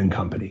vitamin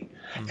company.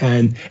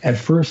 And at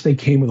first they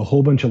came with a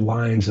whole bunch of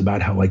lines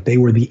about how like they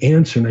were the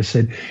answer. And I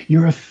said,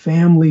 you're a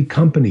family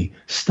company.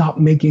 Stop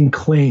making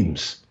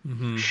claims.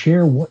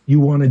 Share what you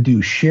want to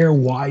do. Share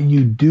why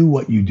you do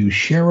what you do.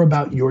 Share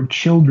about your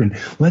children.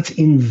 Let's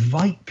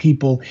invite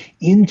people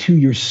into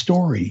your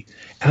story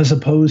as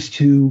opposed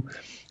to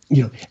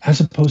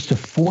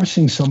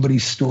forcing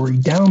somebody's story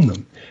down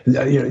them,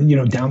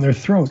 down their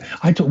throat.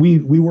 We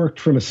worked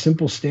from a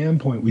simple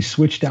standpoint. We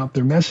switched out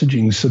their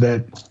messaging so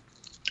that,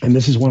 and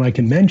this is one I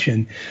can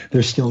mention,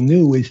 they're still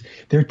new, is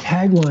their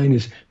tagline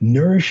is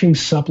nourishing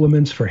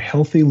supplements for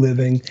healthy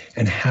living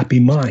and happy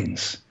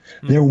minds.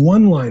 Their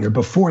one-liner,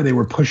 before they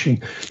were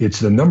pushing, it's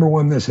the number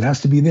one this, it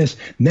has to be this.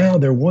 Now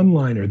their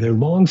one-liner, their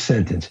long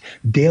sentence,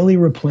 daily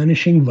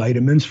replenishing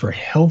vitamins for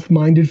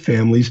health-minded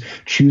families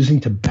choosing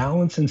to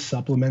balance and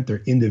supplement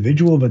their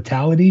individual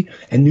vitality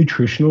and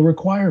nutritional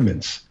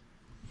requirements.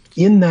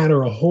 In that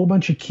are a whole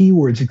bunch of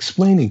keywords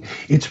explaining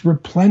it's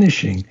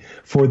replenishing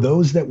for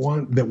those that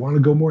want to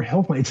go more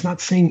health-minded. It's not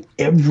saying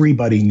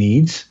everybody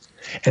needs.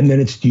 And then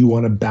it's, do you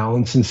want to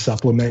balance and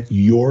supplement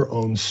your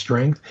own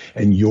strength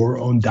and your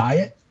own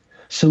diet?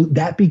 So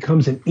that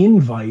becomes an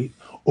invite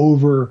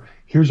over,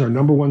 here's our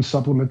number one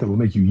supplement that will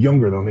make you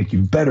younger, that'll make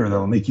you better,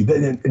 that'll make you,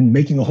 and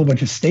making a whole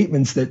bunch of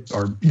statements that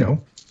are,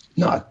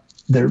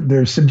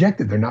 they're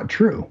subjective, they're not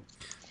true.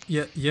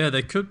 Yeah,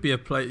 there could be a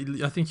play.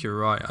 I think you're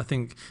right. I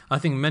think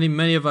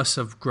many of us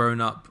have grown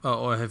up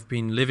or have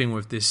been living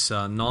with this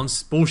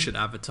bullshit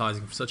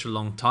advertising for such a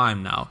long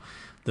time now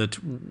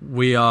that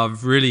we are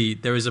really,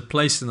 there is a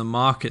place in the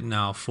market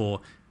now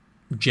for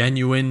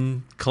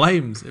genuine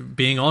claims,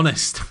 being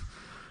honest.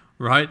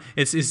 Right?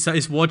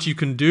 It's what you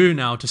can do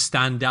now to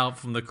stand out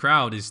from the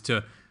crowd is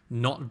to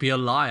not be a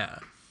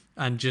liar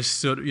and just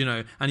sort of,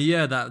 and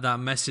that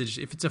message,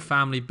 if it's a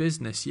family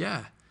business,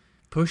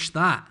 push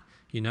that.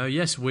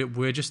 Yes,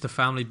 we're just a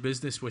family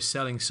business. We're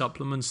selling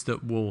supplements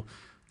that will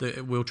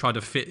try to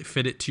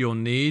fit it to your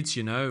needs.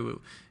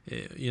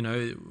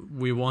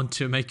 We want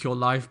to make your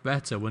life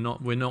better. We're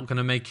not going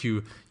to make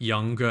you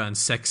younger and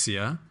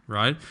sexier,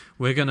 right?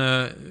 We're going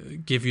to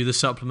give you the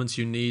supplements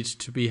you need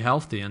to be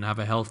healthy and have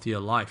a healthier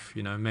life.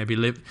 Maybe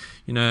live.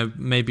 I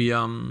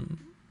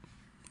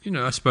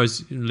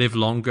suppose live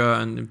longer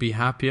and be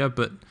happier,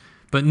 but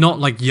not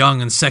like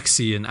young and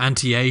sexy and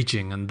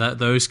anti-aging and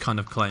those kind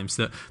of claims.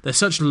 That they're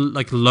such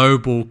like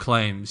lowball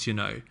claims,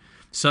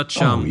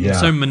 such Oh, yeah.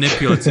 so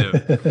manipulative.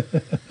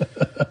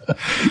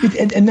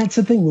 And that's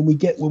the thing, when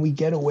we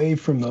get away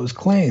from those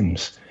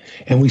claims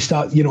and we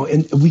stop,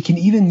 and we can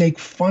even make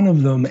fun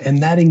of them,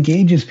 and that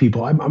engages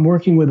people. I'm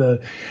working with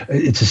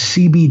it's a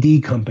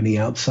CBD company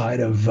outside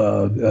of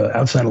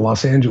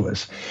Los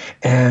Angeles,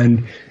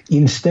 and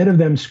instead of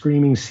them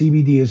screaming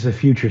CBD is the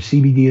future,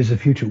 CBD is the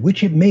future,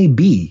 which it may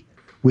be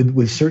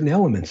with certain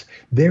elements,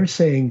 they're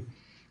saying,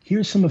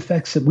 here's some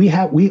effects that we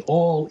have. We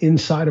all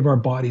inside of our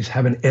bodies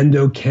have an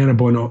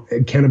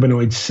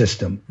endocannabinoid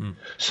system.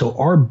 So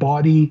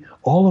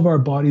all of our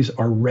bodies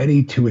are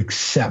ready to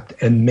accept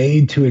and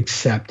made to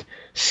accept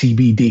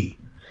CBD.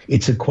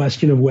 It's a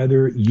question of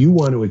whether you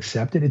want to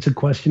accept it. It's a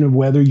question of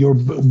whether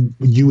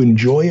you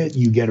enjoy it,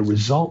 you get a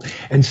result.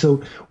 And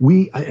so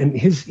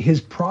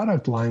his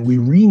product line, we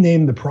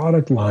renamed the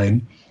product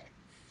line.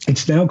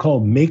 It's now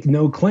called Make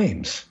No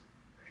Claims.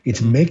 It's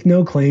Make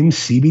No Claims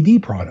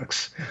CBD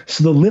products.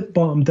 So the lip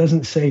balm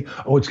doesn't say,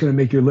 oh, it's going to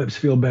make your lips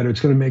feel better. It's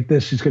going to make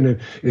this. It's going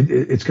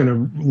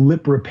to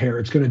lip repair.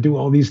 It's going to do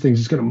all these things.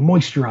 It's going to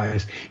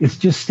moisturize. It's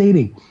just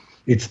stating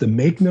it's the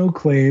Make No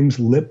Claims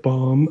lip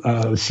balm,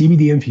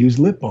 CBD infused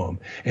lip balm.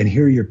 And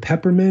here are your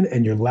peppermint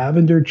and your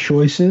lavender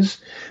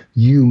choices.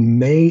 You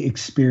may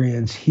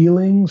experience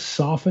healing,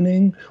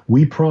 softening.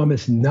 We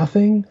promise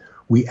nothing.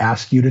 We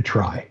ask you to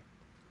try.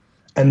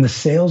 And the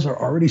sales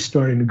are already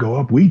starting to go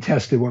up. We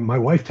tested one. My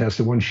wife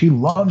tested one. She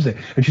loves it.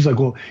 And she's like,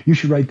 well, you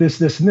should write this,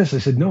 this, and this. I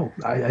said, no.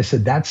 I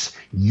said, that's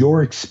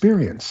your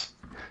experience.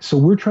 So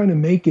we're trying to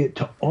make it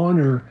to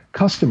honor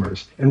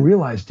customers and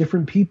realize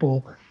different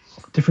people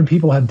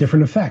have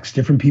different effects.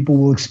 Different people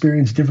will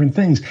experience different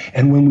things.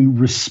 And when we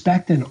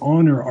respect and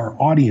honor our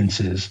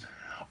audiences,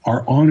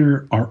 our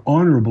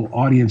honorable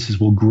audiences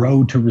will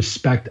grow to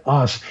respect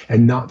us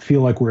and not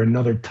feel like we're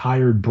another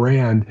tired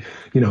brand,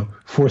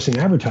 forcing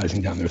advertising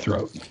down their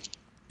throat.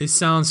 It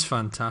sounds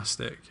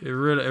fantastic. It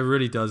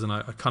really does, and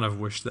I kind of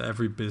wish that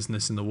every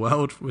business in the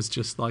world was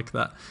just like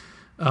that.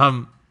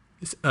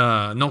 It's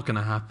not going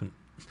to happen.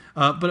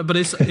 But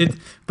it's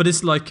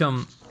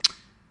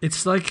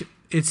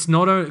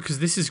not because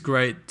this is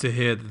great to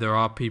hear that there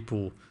are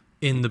people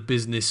in the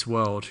business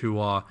world who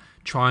are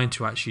trying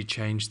to actually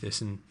change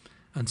this and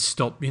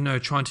stop,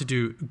 trying to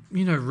do,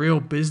 real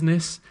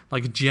business,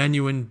 like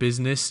genuine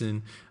business,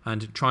 and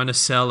trying to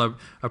sell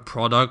a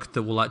product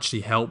that will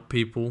actually help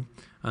people.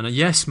 And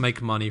yes,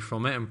 make money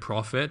from it and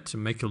profit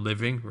and make a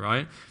living,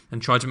 right?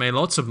 And try to make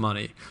lots of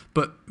money,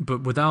 but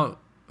without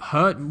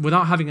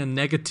having a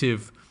net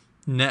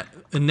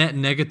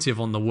negative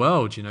on the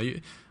world.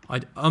 I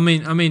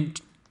mean,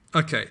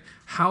 okay.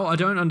 I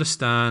don't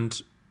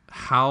understand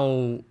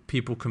how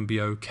people can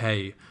be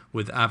okay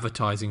with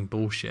advertising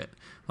bullshit.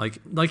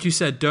 Like you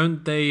said,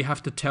 don't they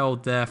have to tell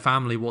their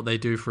family what they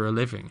do for a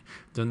living?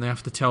 Don't they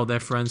have to tell their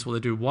friends what they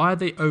do? Why are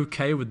they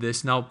okay with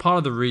this? Now, part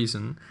of the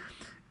reason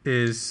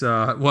is,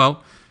 one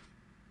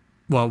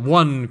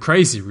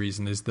crazy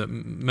reason is that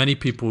many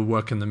people who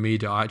work in the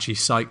media are actually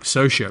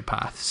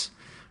sociopaths,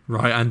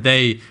 right? And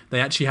they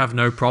actually have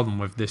no problem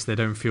with this. They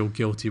don't feel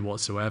guilty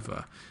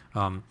whatsoever.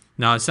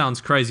 Now, it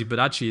sounds crazy, but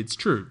actually it's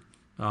true.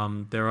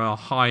 There are a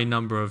high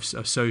number of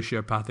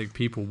sociopathic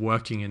people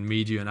working in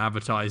media and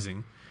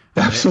advertising.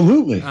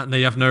 Absolutely. And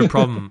they have no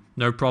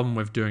problem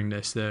with doing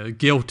this. The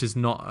guilt is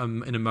not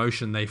an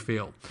emotion they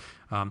feel.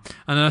 And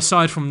then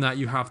aside from that,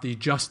 you have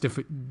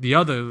the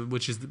other,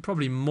 which is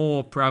probably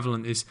more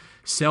prevalent, is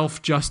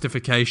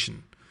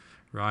self-justification,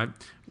 right?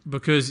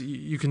 Because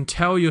you can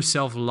tell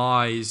yourself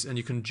lies and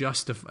you can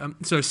justify.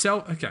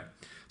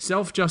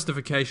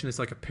 Self-justification is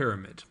like a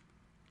pyramid,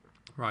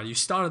 right? You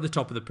start at the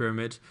top of the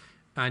pyramid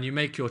and you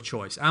make your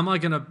choice. Am I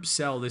going to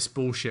sell this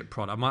bullshit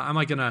product? Am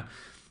I going to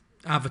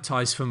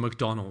advertise for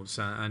McDonald's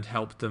and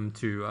help them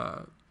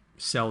to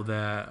sell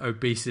their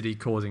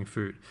obesity-causing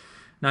food?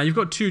 Now you've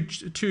got two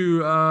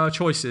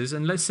choices,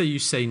 and let's say you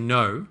say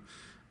no,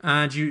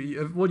 and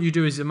what you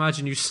do is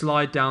imagine you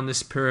slide down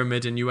this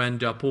pyramid and you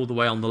end up all the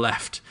way on the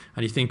left,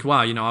 and you think,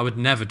 wow, I would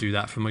never do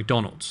that for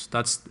McDonald's.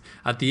 That's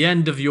at the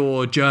end of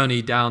your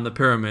journey down the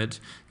pyramid,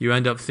 you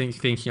end up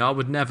thinking, I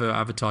would never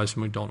advertise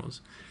for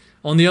McDonald's.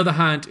 On the other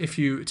hand, if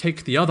you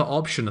take the other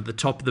option at the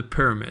top of the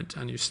pyramid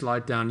and you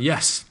slide down,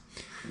 yes.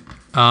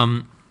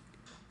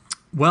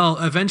 Well,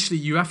 eventually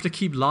you have to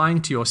keep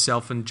lying to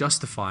yourself and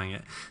justifying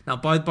it. Now,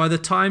 by the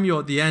time you're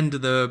at the end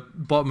of the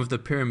bottom of the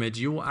pyramid,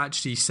 you will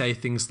actually say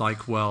things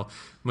like, well,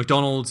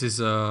 McDonald's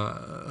is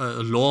a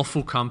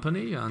lawful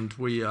company and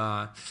we,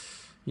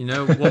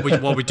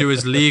 what we do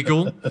is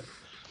legal.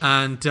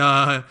 And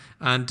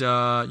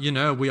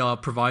we are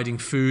providing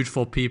food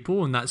for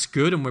people, and that's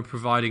good, and we're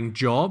providing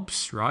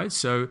jobs, right?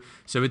 So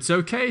it's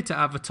okay to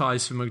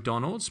advertise for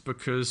McDonald's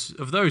because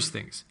of those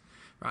things.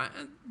 Right,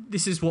 and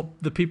this is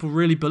what the people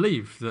really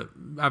believe, that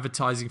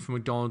advertising for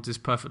McDonald's is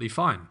perfectly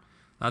fine.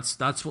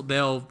 That's what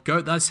they'll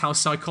go. That's how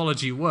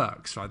psychology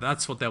works, right?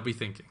 That's what they'll be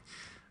thinking.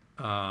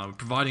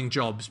 Providing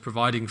jobs,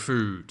 providing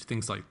food,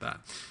 things like that.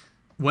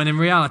 When in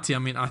reality,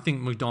 I think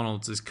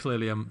McDonald's is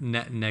clearly a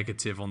net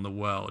negative on the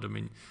world. I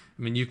mean,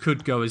 you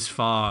could go as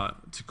far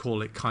to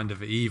call it kind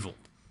of evil,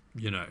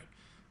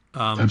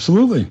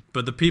 Absolutely.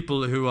 But the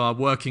people who are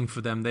working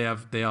for them,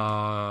 they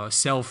are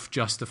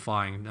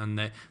self-justifying,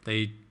 and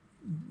they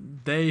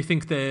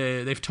think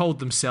they've told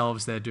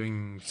themselves they're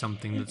doing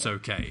something that's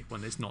okay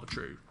when it's not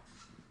true.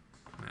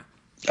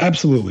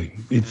 Absolutely.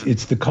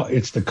 It's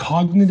the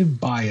cognitive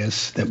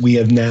bias that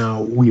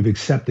we've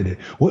accepted it.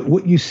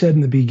 What you said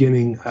in the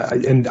beginning,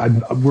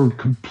 we're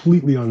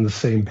completely on the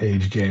same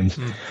page, James.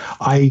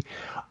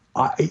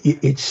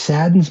 It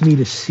saddens me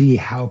to see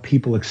how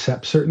people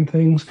accept certain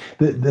things.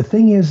 The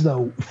thing is,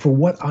 though, for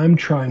what I'm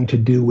trying to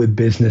do with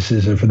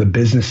businesses and for the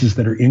businesses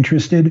that are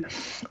interested,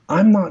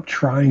 I'm not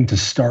trying to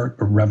start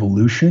a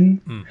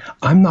revolution.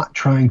 I'm not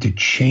trying to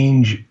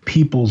change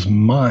people's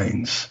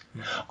minds.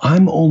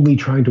 I'm only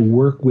trying to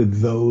work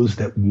with those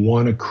that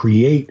want to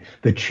create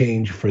the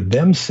change for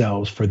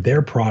themselves, for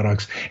their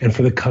products, and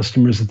for the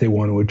customers that they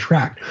want to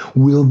attract.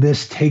 Will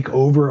this take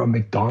over a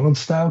McDonald's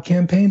style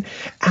campaign?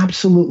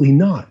 Absolutely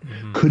not.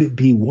 Could it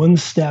be one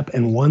step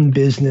and one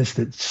business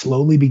that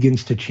slowly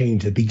begins to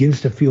change, that begins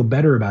to feel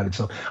better about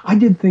itself? I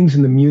did things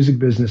in the music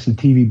business and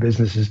TV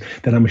businesses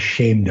that I'm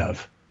ashamed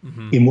of.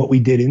 In what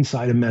we did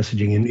inside of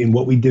messaging, in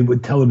what we did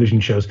with television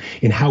shows,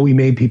 in how we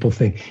made people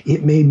think.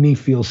 It made me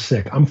feel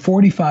sick. I'm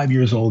 45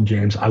 years old,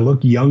 James. I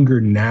look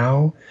younger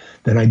now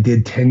than I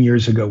did 10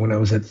 years ago when I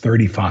was at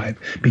 35,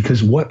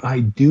 because what I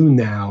do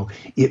now,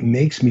 it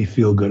makes me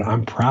feel good.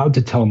 I'm proud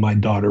to tell my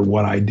daughter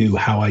what I do,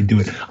 how I do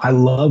it. I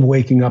love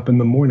waking up in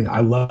the morning.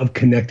 I love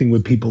connecting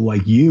with people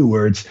like you,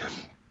 where it's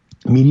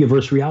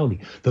MediaVSReality.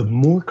 The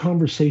more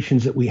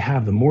conversations that we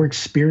have, the more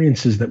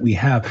experiences that we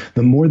have,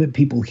 the more that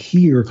people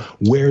hear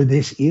where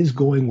this is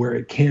going, where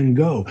it can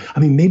go. I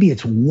mean, maybe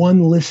it's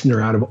one listener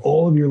out of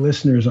all of your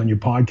listeners on your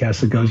podcast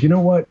that goes, you know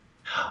what?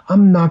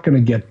 I'm not going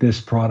to get this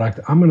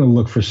product. I'm going to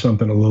look for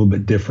something a little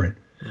bit different.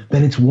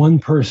 Then it's one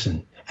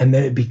person. And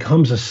then it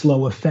becomes a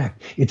slow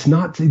effect. It's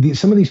not,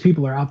 some of these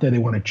people are out there, they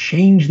want to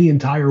change the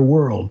entire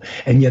world,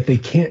 and yet they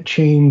can't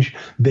change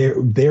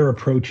their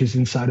approaches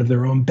inside of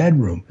their own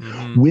bedroom.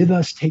 With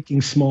us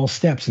taking small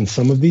steps, and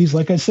some of these,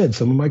 like I said,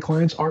 some of my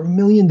clients are $1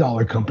 million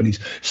companies.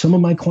 Some of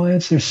my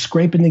clients, they're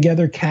scraping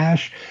together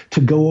cash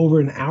to go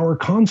over an hour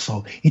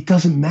consult. It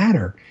doesn't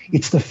matter.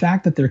 It's the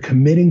fact that they're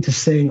committing to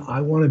saying,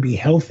 I want to be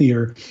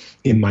healthier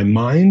in my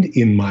mind,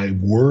 in my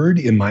word,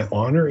 in my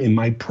honor, in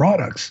my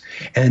products.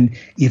 And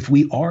if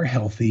we are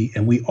healthy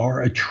and we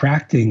are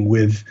attracting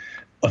with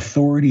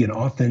authority and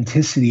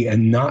authenticity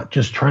and not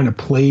just trying to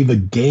play the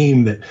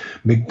game that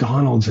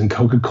McDonald's and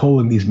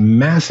Coca-Cola and these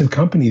massive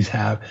companies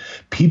have,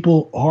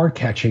 people are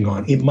catching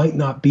on. It might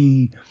not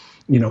be,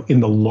 in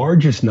the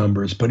largest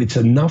numbers, but it's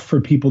enough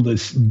for people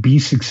to be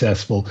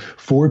successful,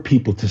 for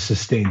people to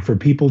sustain, for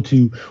people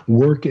to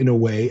work in a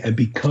way and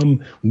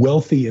become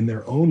wealthy in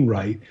their own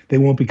right. They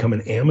won't become an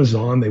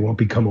Amazon. They won't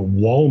become a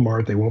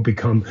Walmart. They won't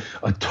become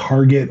a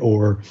Target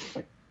or,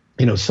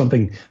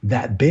 something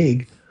that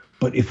big.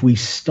 But if we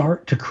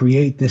start to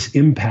create this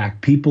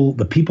impact,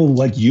 the people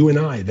like you and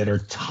I that are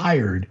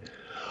tired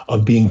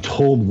of being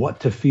told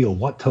what to feel,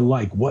 what to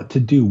like, what to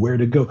do, where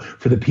to go,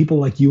 for the people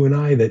like you and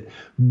I that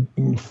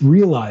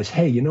realize,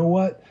 hey, you know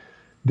what?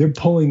 They're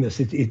pulling this.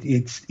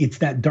 It's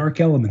that dark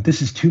element.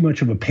 This is too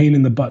much of a pain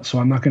in the butt, so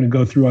I'm not going to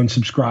go through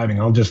unsubscribing.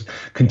 I'll just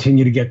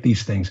continue to get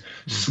these things.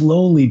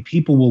 Slowly,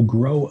 people will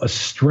grow a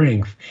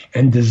strength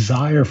and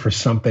desire for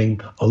something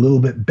a little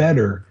bit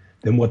better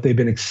than what they've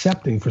been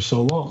accepting for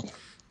so long.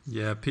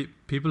 Yeah,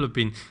 people have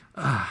been,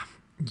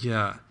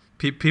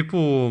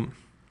 people.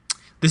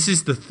 This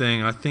is the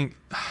thing. I think,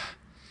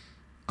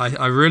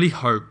 I really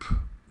hope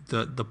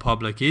that the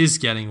public is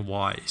getting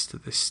wise to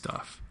this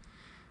stuff.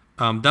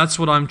 That's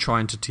what I'm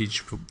trying to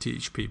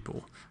teach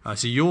people.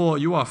 So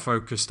you are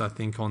focused, I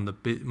think, on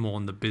more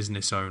on the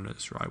business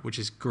owners, right? Which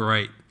is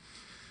great.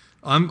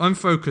 I'm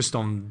focused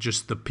on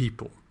just the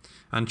people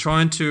and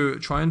trying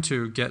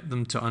to get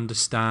them to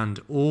understand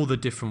all the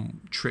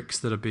different tricks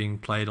that are being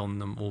played on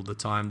them all the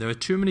time. There are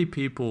too many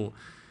people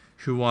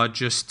who are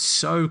just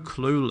so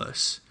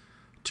clueless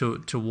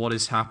to what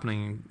is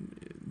happening,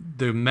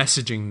 the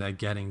messaging they're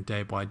getting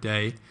day by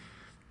day,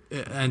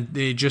 and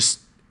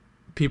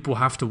people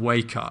have to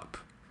wake up,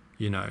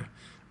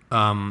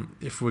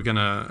 if we're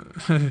gonna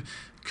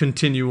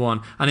continue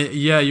on. And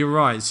you're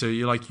right. So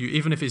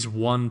even if it's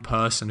one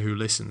person who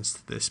listens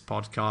to this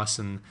podcast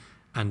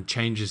and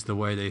changes the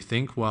way they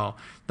think, well,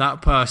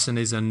 that person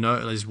is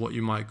what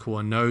you might call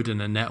a node in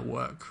a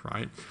network,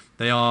 right?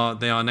 They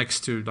are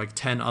next to like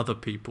 10 other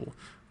people.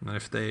 And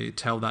if they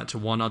tell that to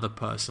one other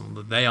person,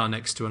 that they are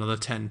next to another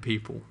 10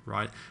 people,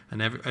 right?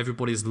 And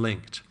everybody's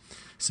linked.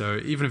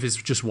 So even if it's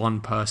just one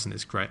person,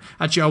 it's great.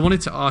 Actually, I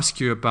wanted to ask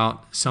you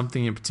about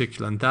something in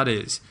particular, and that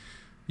is,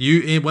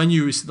 when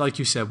you were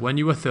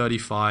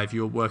 35,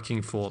 you were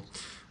working for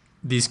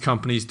these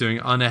companies doing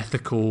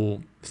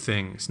unethical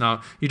things.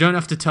 Now, you don't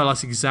have to tell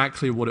us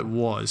exactly what it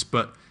was,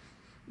 but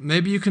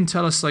maybe you can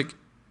tell us, I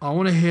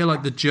want to hear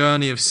the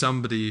journey of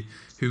somebody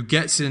who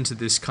gets into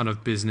this kind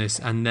of business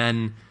and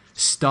then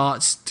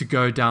starts to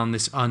go down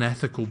this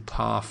unethical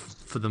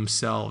path for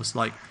themselves.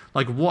 Like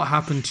what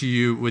happened to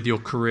you with your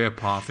career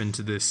path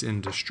into this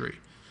industry?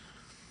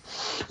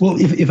 Well,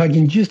 if I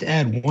can just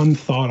add one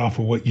thought off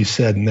of what you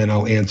said, and then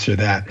I'll answer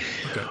that.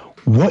 Okay.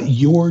 What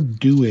you're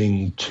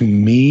doing to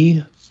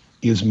me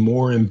is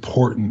more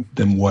important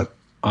than what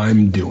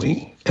I'm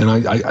doing. And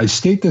I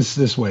state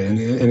this way,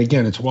 and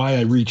again, it's why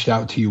I reached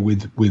out to you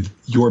with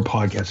your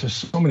podcast. There's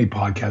so many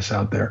podcasts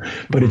out there,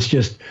 but it's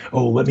just,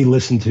 let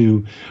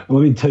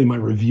me tell you my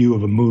review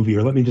of a movie,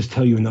 or let me just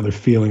tell you another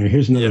feeling, or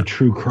here's another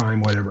true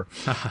crime, whatever.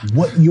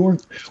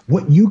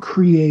 What you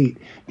create,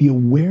 the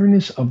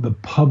awareness of the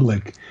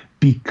public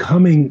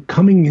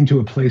coming into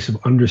a place of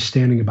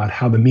understanding about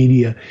how the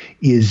media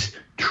is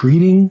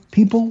treating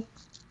people.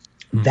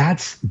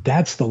 That's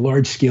the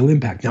large scale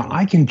impact. Now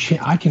I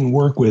can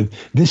work with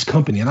this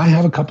company, and I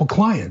have a couple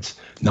clients,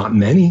 not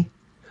many,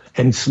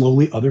 and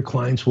slowly other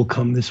clients will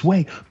come this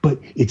way. But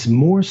it's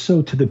more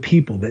so to the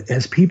people, that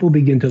as people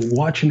begin to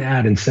watch an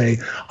ad and say,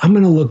 I'm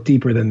going to look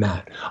deeper than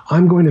that.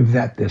 I'm going to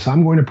vet this.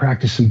 I'm going to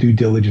practice some due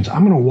diligence.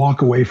 I'm going to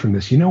walk away from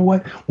this. You know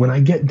what? When I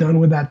get done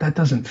with that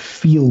doesn't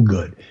feel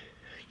good.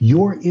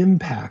 Your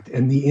impact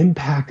and the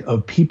impact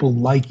of people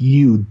like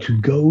you to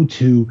go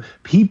to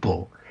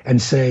people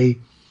and say,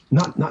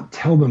 not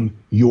tell them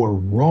you're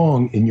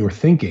wrong in your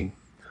thinking,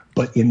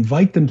 but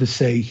invite them to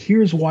say,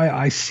 here's why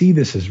I see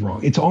this as wrong.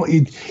 It's all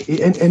and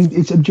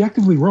it's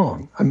objectively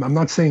wrong. I'm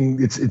not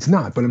saying it's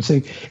not, but I'm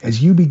saying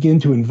as you begin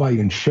to invite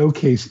and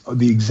showcase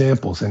the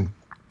examples, and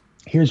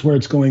here's where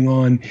it's going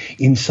on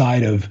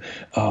inside of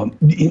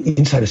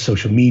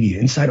social media,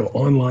 inside of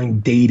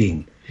online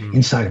dating,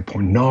 inside of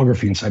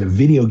pornography, inside of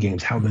video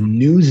games, how the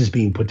news is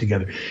being put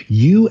together.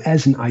 You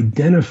as an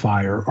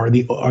identifier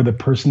are the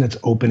person that's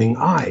opening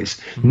eyes.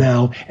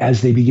 Now,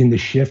 as they begin to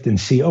shift and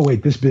see, oh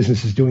wait, this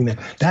business is doing that,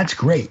 that's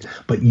great.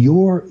 But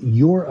your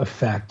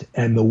effect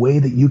and the way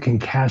that you can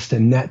cast a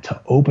net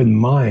to open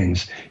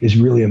minds is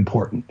really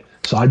important.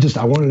 So I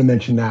wanted to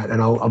mention that.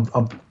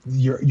 And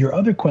your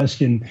other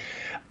question,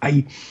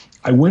 I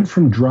went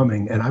from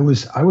drumming, and I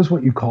was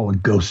what you call a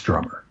ghost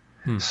drummer.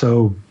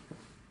 So.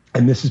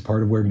 And this is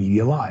part of where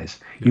media lies.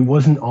 It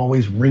wasn't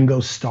always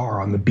Ringo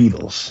Starr on the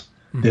Beatles.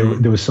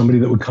 There was somebody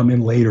that would come in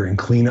later and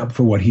clean up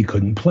for what he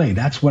couldn't play.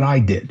 That's what I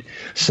did.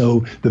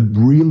 So the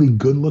really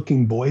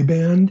good-looking boy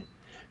band,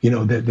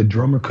 the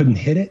drummer couldn't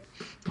hit it.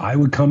 I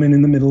would come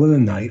in the middle of the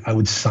night. I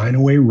would sign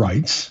away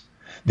rights.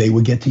 They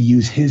would get to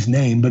use his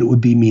name, but it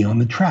would be me on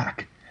the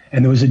track.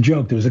 And there was a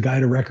joke. There was a guy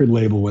at a record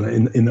label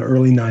in the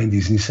early 90s,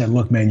 and he said,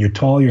 look, man, you're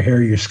tall, you're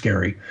hairy, you're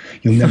scary.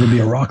 You'll never be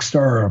a rock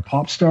star or a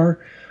pop star,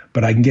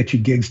 but I can get you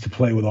gigs to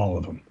play with all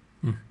of them.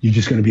 You're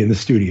just going to be in the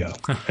studio,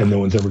 and no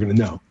one's ever going to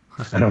know.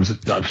 And I was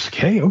like,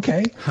 hey,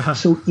 okay.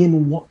 So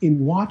in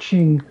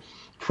watching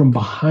from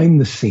behind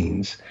the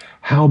scenes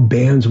how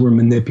bands were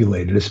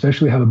manipulated,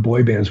 especially how the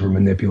boy bands were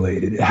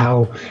manipulated,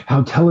 how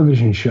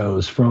television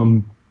shows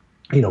from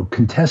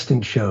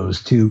contestant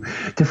shows to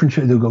different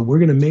shows, they'll go, we're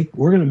going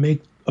to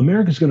make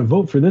America's going to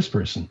vote for this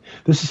person.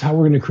 This is how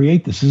we're going to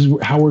create this. This is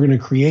how we're going to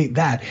create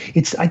that.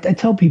 I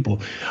tell people,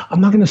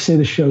 I'm not going to say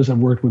the shows I've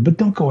worked with, but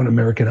don't go on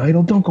American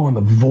Idol. Don't go on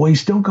The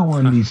Voice. Don't go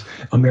on these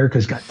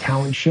America's Got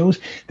Talent shows.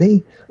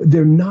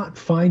 They're not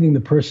finding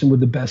the person with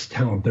the best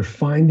talent. They're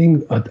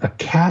finding a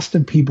cast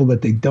of people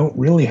that they don't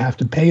really have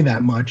to pay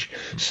that much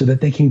so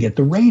that they can get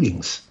the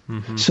ratings.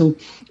 So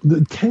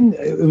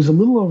it was a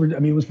little over,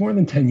 it was more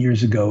than 10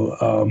 years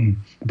ago.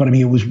 But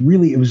it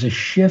was a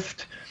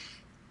shift.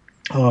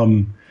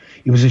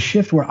 It was a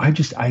shift where I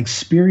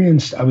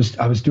experienced, I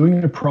was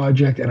doing a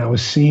project, and I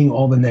was seeing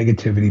all the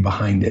negativity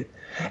behind it.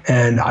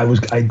 And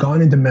I'd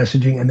gone into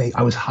messaging, and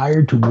I was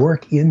hired to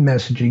work in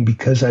messaging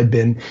because I'd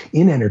been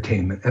in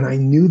entertainment, and I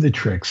knew the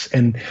tricks.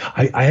 And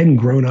I hadn't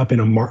grown up I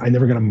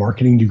never got a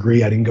marketing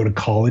degree. I didn't go to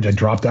college. I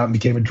dropped out and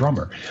became a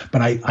drummer,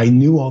 but I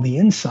knew all the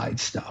inside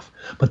stuff.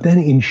 But then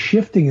in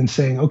shifting and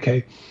saying,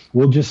 okay,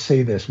 we'll just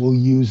say this, we'll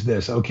use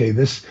this. Okay,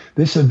 this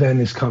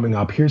event is coming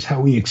up. Here's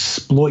how we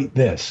exploit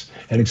this,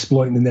 and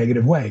exploit in a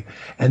negative way.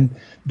 And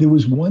there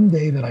was one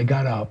day that I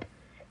got up,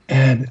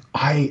 and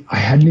I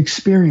had an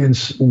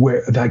experience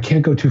that I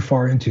can't go too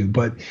far into,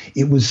 but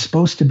it was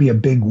supposed to be a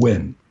big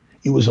win.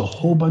 It was a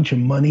whole bunch of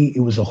money. It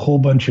was a whole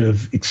bunch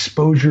of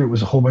exposure. It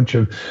was a whole bunch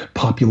of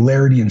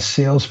popularity and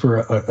sales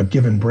for a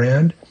given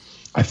brand.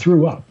 I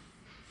threw up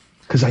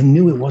because I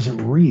knew it wasn't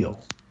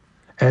real.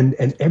 And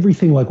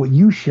everything like what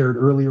you shared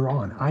earlier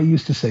on, I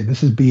used to say,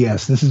 this is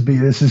BS, this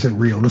isn't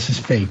real, this is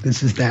fake,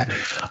 this is that.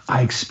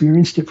 I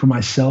experienced it for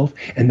myself,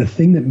 and the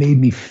thing that made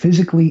me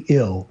physically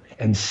ill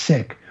and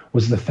sick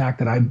was the fact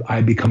that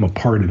I become a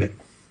part of it.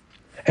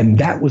 And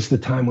that was the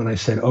time when I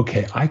said,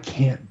 okay, I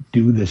can't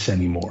do this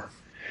anymore.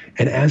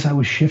 And as I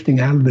was shifting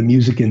out of the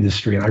music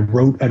industry, and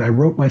I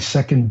wrote my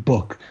second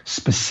book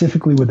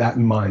specifically with that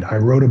in mind. I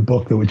wrote a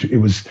book it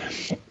was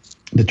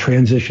the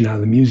transition out of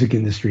the music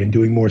industry and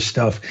doing more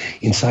stuff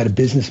inside of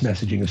business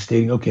messaging, of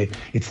stating, okay,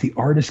 it's the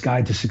artist's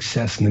guide to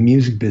success in the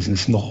music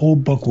business. And the whole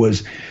book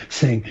was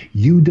saying,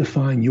 you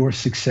define your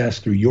success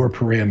through your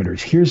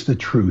parameters. Here's the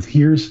truth.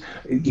 Here's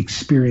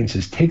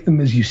experiences. Take them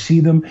as you see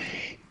them.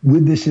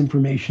 With this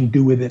information,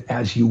 do with it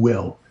as you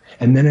will.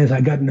 And then as I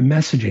got into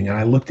messaging and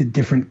I looked at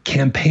different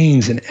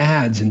campaigns and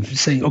ads and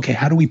saying, okay,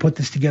 how do we put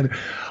this together?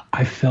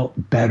 I felt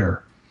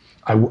better.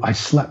 I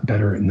slept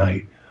better at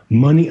night.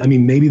 Money, I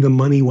mean, maybe the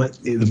money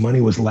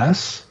was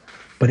less,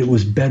 but it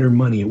was better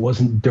money. It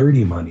wasn't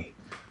dirty money.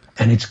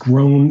 And it's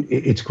grown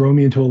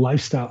me into a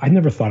lifestyle. I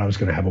never thought I was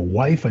going to have a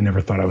wife. I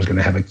never thought I was going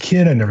to have a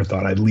kid. I never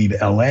thought I'd leave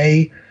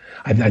LA.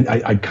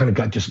 I kind of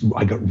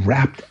got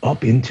wrapped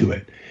up into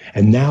it.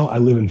 And now I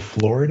live in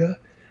Florida.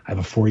 I have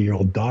a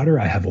 4-year-old daughter.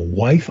 I have a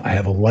wife. I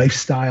have a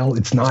lifestyle.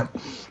 It's not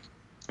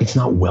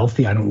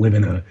wealthy. I don't live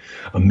in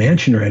a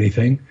mansion or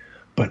anything,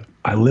 but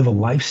I live a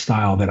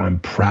lifestyle that I'm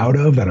proud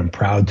of, that I'm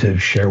proud to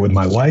share with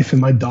my wife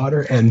and my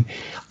daughter. And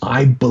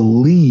I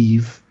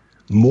believe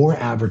more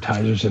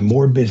advertisers and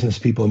more business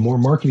people and more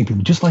marketing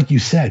people, just like you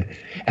said,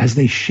 as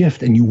they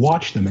shift and you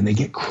watch them and they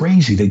get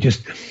crazy,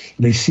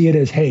 they see it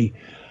as, hey,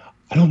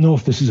 I don't know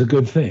if this is a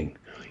good thing.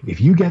 If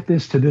you get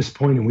this to this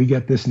point and we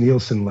get this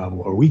Nielsen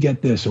level, or we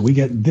get this, or we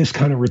get this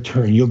kind of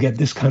return, you'll get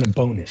this kind of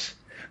bonus.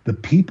 The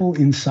people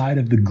inside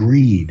of the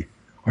greed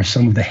are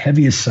some of the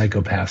heaviest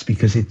psychopaths,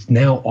 because it's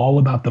now all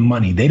about the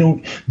money. They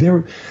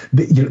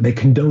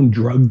condone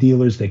drug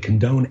dealers, they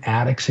condone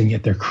addicts, and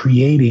yet they're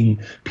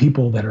creating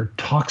people that are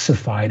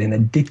toxified and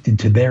addicted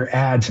to their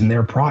ads and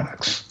their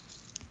products.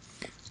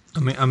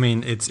 I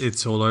mean,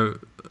 it's all over.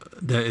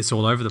 It's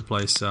all over the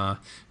place.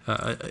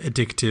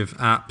 Addictive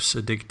apps,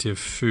 addictive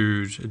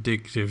food,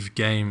 addictive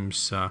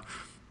games. I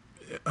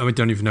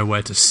don't even know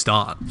where to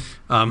start.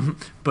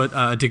 But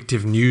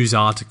addictive news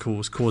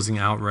articles causing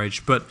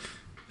outrage. But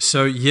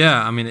so,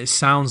 yeah, I mean, it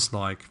sounds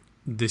like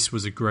this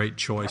was a great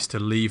choice to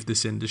leave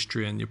this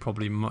industry, and you're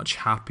probably much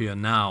happier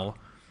now,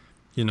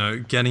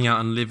 getting out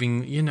and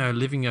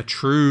living a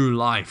true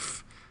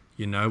life,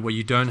 where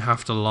you don't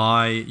have to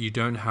lie, you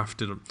don't have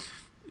to,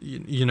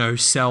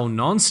 sell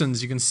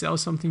nonsense. You can sell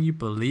something you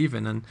believe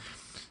in.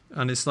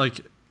 And it's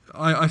like,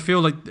 I feel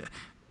like,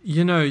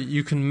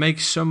 you can make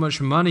so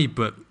much money,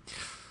 but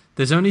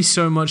there's only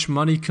so much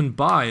money can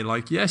buy.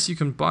 Like, yes, you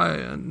can buy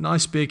a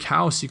nice big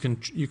house, you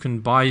can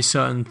buy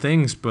certain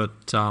things,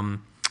 but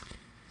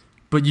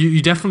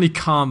you definitely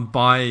can't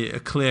buy a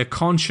clear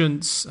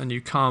conscience, and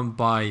you can't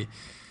buy,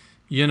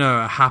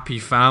 a happy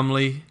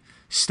family,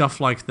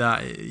 stuff like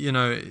that.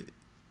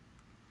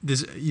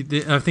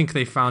 I think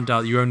they found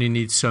out you only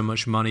need so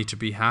much money to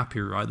be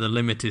happy, right? The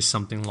limit is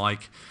something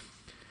like,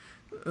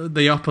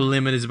 the upper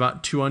limit is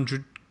about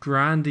 200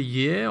 grand a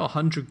year or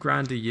 100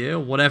 grand a year or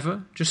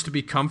whatever, just to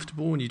be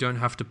comfortable, and you don't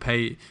have to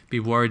be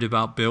worried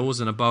about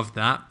bills. And above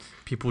that,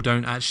 people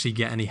don't actually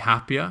get any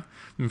happier.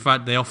 In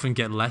fact, they often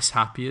get less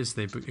happy as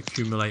they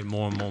accumulate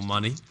more and more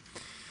money.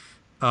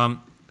 I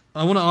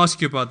want to ask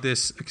you about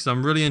this because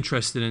I'm really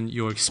interested in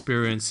your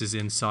experiences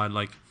inside.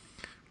 Like,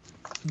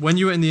 when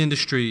you were in the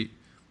industry,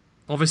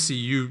 obviously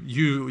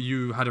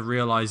you had a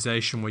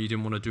realization where you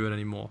didn't want to do it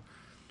anymore.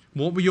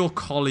 What were your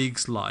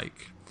colleagues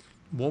like?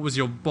 What was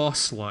your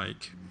boss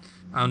like?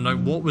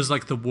 And what was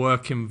like the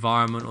work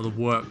environment or the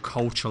work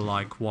culture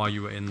like while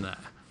you were in there?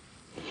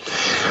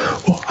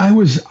 Well, I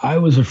was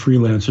a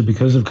freelancer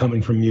because of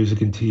coming from music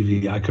and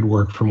TV. I could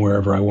work from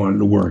wherever I wanted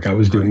to work. I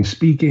was doing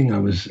speaking. I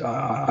was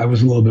a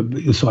little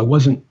bit, so I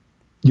wasn't,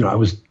 I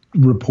was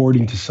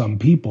reporting to some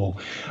people,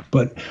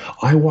 but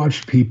I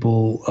watched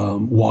people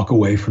walk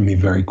away from me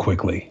very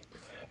quickly.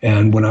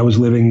 And when I was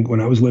living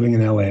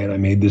in LA, and I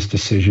made this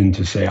decision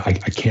to say, I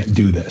can't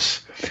do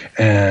this.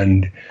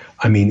 And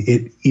I mean,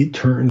 it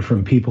turned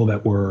from people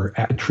that were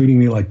treating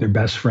me like their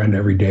best friend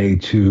every day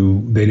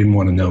to they didn't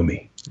want to know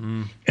me.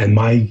 And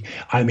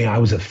I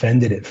was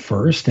offended at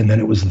first. And then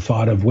it was the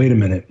thought of, wait a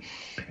minute,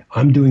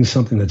 I'm doing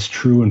something that's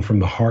true and from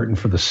the heart and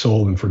for the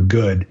soul and for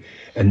good.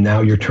 And now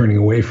you're turning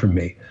away from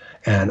me.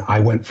 And I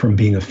went from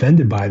being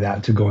offended by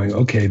that to going,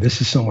 okay,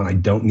 this is someone I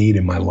don't need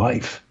in my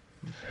life.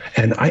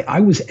 And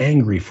I was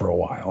angry for a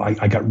while.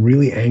 I got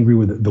really angry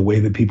with the way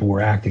that people were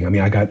acting. I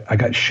mean, I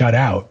got shut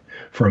out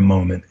for a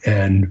moment,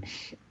 and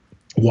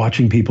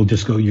watching people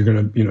just go, you're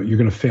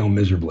gonna fail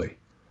miserably.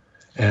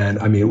 And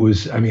I mean,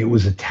 it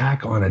was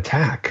attack on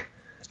attack.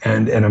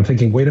 And I'm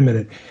thinking, wait a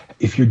minute,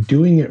 if you're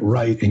doing it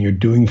right and you're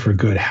doing for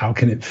good, how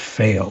can it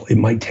fail? It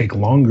might take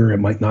longer. It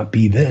might not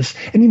be this.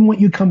 And even what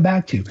you come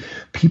back to,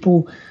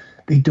 people,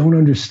 they don't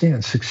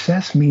understand.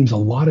 Success means a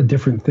lot of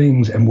different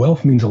things, and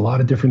wealth means a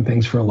lot of different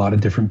things for a lot of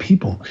different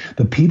people.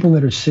 The people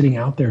that are sitting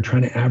out there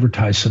trying to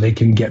advertise so they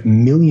can get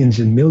millions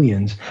and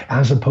millions,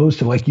 as opposed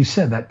to, like you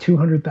said, that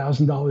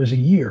 $200,000 a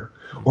year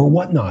or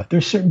whatnot.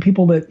 There's certain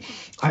people that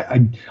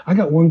I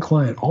got one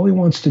client, all he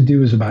wants to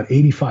do is about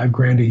 85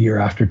 grand a year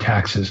after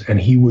taxes, and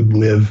he would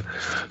live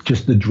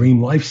just the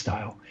dream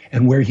lifestyle.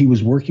 And where he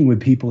was working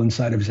with people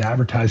inside of his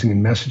advertising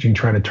and messaging,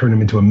 trying to turn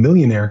him into a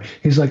millionaire,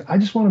 he's like, I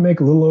just want to make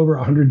a little over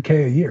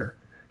 100K a year.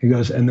 He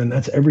goes, and then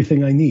that's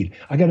everything I need.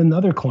 I got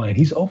another client.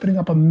 He's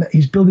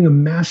he's building a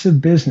massive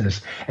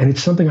business. And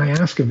it's something I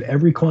ask of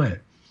every client.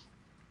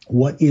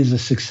 What is a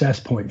success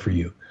point for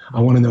you? I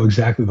want to know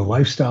exactly the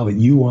lifestyle that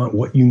you want,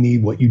 what you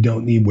need, what you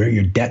don't need, where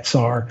your debts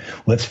are.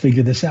 Let's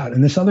figure this out.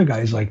 And this other guy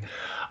is like,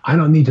 I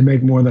don't need to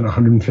make more than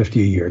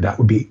 150 a year. That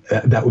would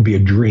be a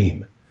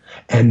dream.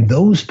 And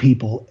those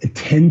people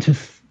tend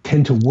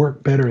to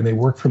work better, and they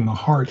work from the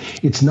heart.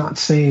 It's not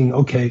saying,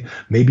 okay,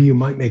 maybe you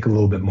might make a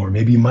little bit more,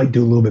 maybe you might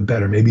do a little bit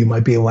better, maybe you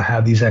might be able to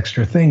have these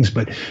extra things,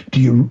 but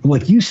do you,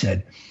 like you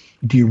said,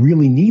 do you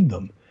really need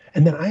them?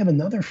 And then I have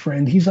another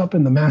friend, he's up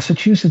in the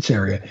Massachusetts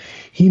area.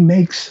 He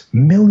makes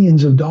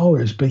millions of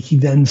dollars, but he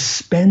then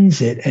spends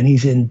it and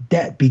he's in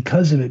debt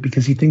because of it,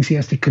 because he thinks he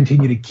has to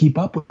continue to keep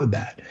up with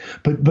that.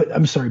 But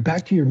I'm sorry,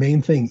 back to your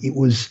main thing. It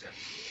was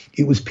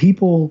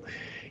people,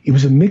 it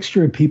was a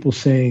mixture of people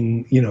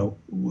saying,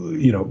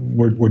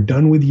 we're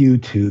done with you,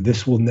 to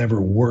this will never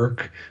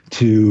work,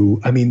 to,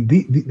 I mean,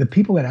 the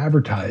people that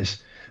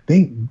advertise,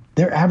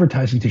 they're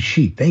advertising to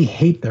sheep. They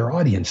hate their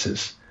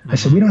audiences. I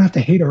said, we don't have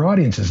to hate our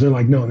audiences. They're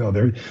like, no,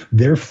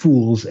 they're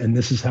fools, and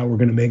this is how we're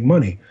going to make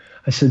money.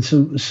 I said,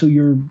 so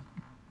you're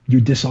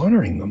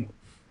dishonoring them.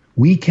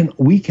 We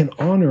can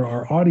honor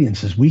our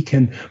audiences. We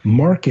can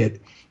market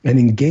and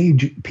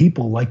engage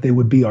people like they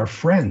would be our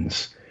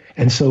friends.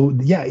 And so,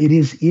 yeah, it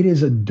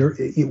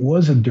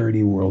was a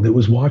dirty world. It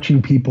was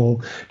watching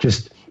people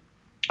just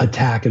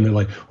attack, and they're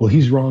like, well,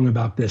 he's wrong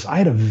about this. I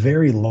had a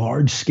very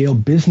large scale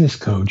business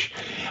coach.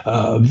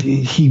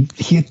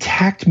 He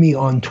attacked me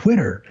on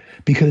Twitter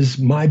because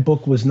my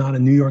book was not a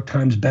New York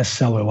Times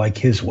bestseller like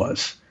his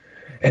was.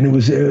 And it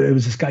was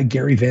this guy,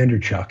 Gary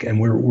Vanderchuck, and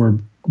we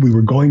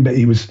were going back.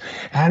 He was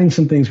adding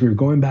some things. We were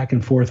going back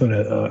and forth on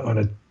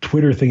a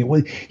Twitter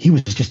thing. He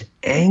was just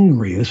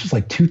angry. This was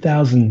like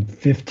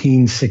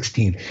 2015,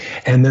 16.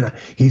 And then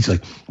he's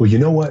like, well, you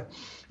know what?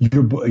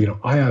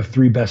 I have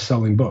 3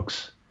 best-selling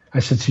books. I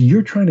said, so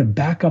you're trying to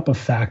back up a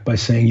fact by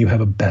saying you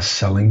have a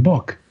best-selling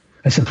book.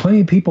 I said,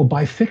 plenty of people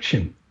buy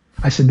fiction.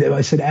 I said,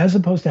 as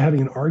opposed to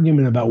having an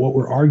argument about what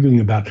we're arguing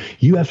about,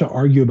 you have to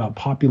argue about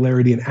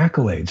popularity and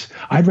accolades.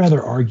 I'd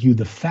rather argue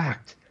the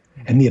fact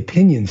and the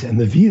opinions and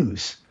the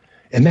views.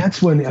 And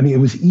that's when, it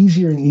was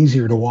easier and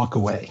easier to walk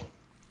away.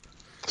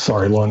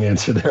 Sorry, long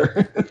answer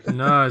there.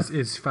 No,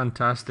 it's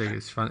fantastic.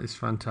 It's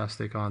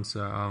fantastic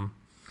answer.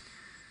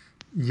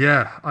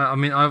 Yeah,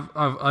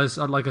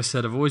 I've like I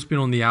said, I've always been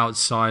on the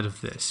outside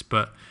of this,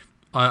 but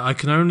I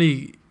can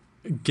only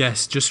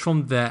guess just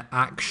from their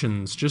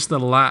actions, just the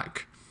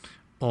lack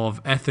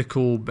of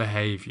ethical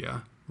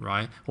behavior,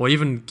 right? Or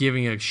even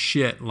giving a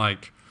shit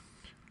like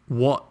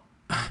what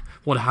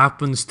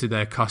happens to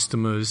their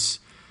customers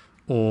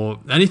or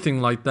anything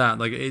like that.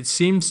 Like, it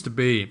seems to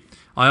be,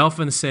 I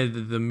often say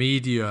that the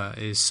media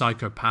is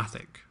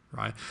psychopathic,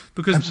 right?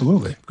 Because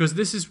absolutely, because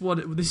this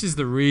is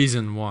the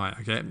reason why.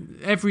 Okay,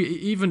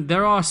 even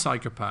there are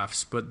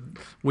psychopaths, but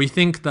we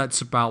think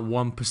that's about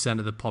 1%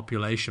 of the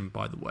population.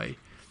 By the way,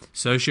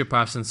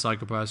 sociopaths and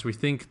psychopaths, we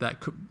think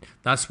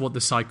that's what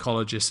the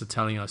psychologists are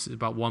telling us. It's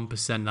about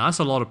 1%. Now, that's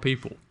a lot of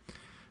people.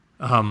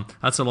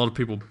 That's a lot of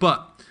people,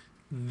 but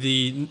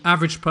the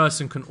average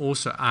person can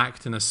also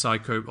act in a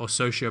psycho or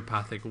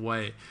sociopathic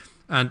way,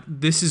 and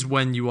this is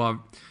when you are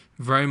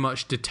very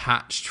much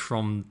detached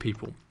from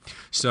people.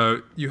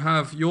 So you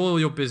have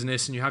your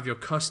business and you have your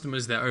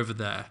customers, they're over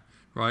there,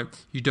 right?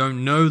 You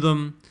don't know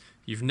them,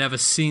 you've never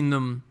seen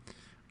them,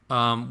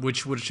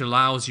 which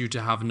allows you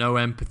to have no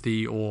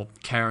empathy or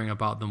caring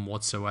about them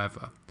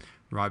whatsoever,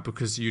 right?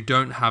 Because you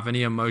don't have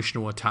any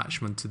emotional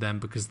attachment to them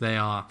because they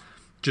are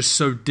just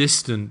so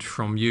distant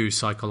from you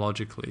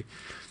psychologically.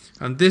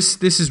 And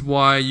this is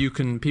why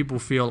people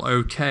feel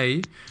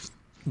okay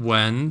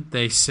when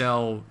they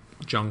sell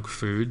junk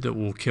food that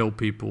will kill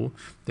people.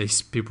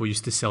 People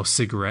used to sell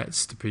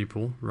cigarettes to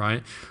people,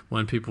 right?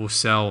 When people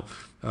sell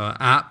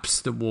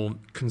apps that will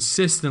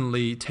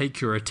consistently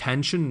take your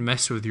attention,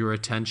 mess with your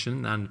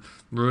attention, and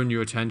ruin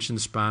your attention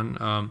span.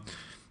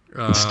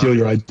 And steal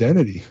your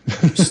identity.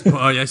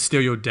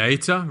 Steal your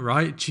data,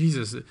 right?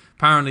 Jesus.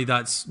 Apparently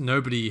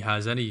nobody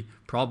has any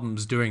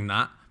problems doing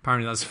that.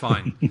 Apparently that's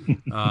fine.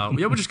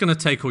 We're just going to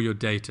take all your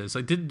data. It's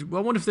like, I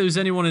wonder if there was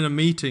anyone in a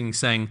meeting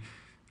saying,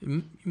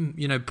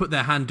 put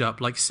their hand up,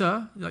 like,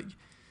 sir, like,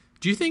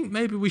 do you think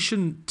maybe we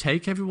shouldn't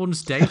take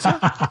everyone's data?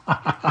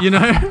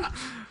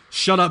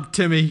 Shut up,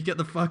 Timmy, get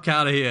the fuck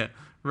out of here,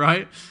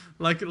 right?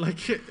 Like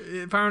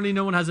apparently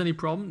no one has any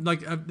problem.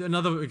 Like,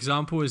 another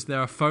example is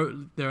there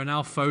are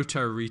now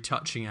photo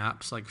retouching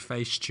apps like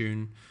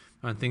Facetune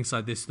and things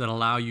like this that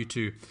allow you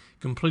to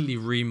completely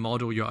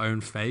remodel your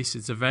own face.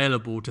 It's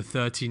available to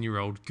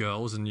 13-year-old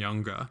girls and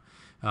younger.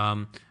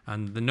 And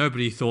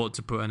nobody thought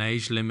to put an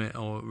age limit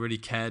or really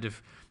cared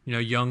if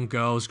young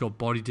girls got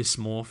body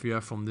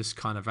dysmorphia from this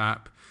kind of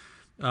app.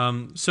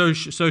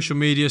 Social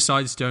media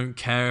sites don't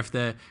care if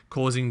they're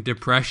causing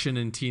depression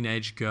in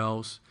teenage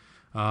girls.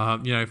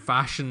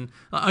 Fashion.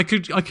 I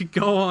could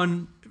go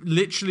on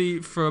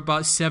literally for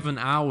about 7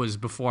 hours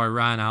before I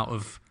ran out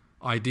of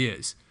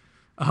ideas.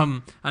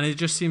 And it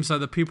just seems like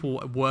the people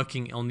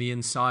working on the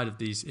inside of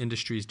these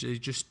industries, they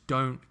just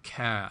don't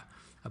care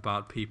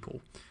about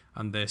people,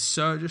 and they're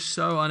so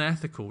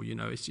unethical.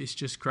 It's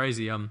just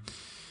crazy.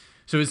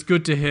 So it's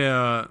good to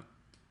hear,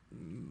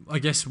 I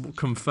guess,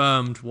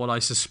 confirmed what I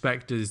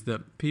suspect is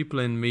that people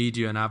in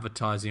media and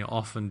advertising are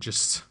often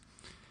just,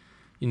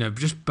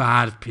 just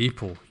bad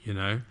people.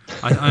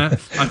 I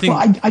think.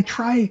 Well,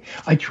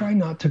 I try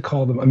not to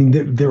call them. I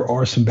mean, there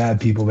are some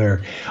bad people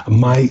there.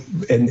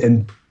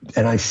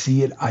 And I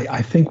see it.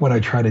 I think what I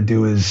try to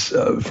do is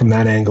from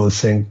that angle is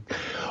saying,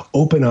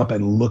 open up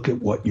and look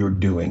at what you're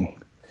doing,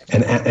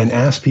 and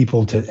ask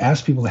people to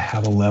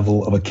have a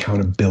level of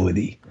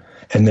accountability.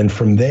 And then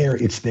from there,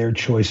 it's their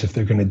choice if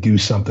they're going to do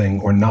something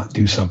or not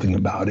do something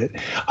about it.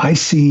 I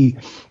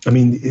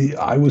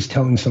was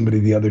telling somebody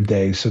the other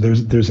day, so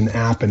there's an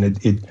app, and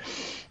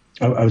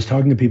I was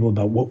talking to people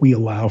about what we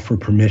allow for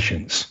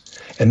permissions.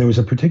 And there was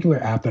a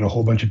particular app that a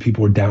whole bunch of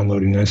people were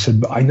downloading. And I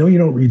said, I know you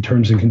don't read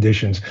terms and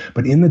conditions,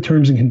 but in the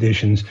terms and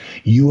conditions,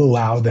 you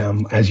allow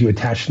them, as you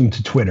attach them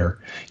to Twitter,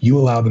 you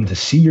allow them to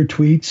see your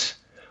tweets,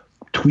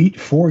 tweet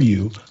for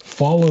you,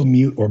 follow,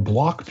 mute, or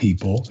block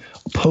people,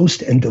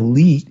 post and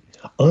delete,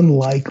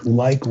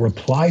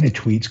 reply to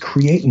tweets,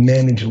 create and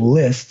manage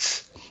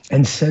lists,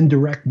 and send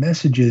direct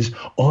messages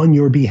on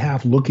your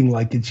behalf looking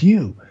like it's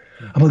you.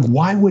 I'm like,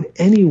 why would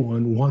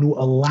anyone want to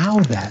allow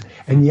that?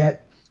 And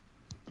yet,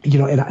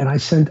 and I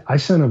sent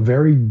a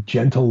very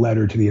gentle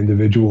letter to the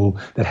individual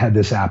that had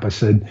this app. I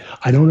said,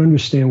 I don't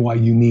understand why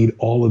you need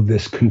all of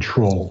this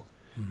control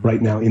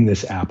right now in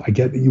this app. I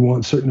get that you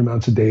want certain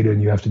amounts of data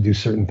and you have to do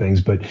certain things,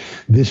 but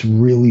this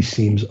really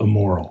seems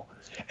immoral.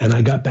 And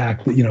I got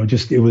back,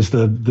 it was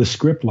the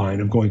script line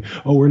of going,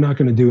 oh, we're not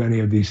going to do any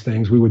of these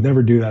things. We would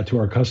never do that to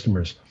our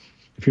customers.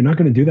 If you're not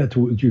going to do that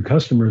to your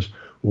customers,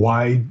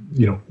 why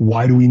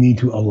do we need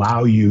to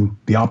allow you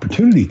the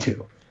opportunity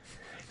to?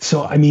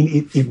 So, I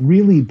mean, it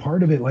really,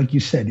 part of it, like you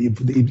said,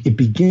 it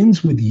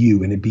begins with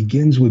you, and it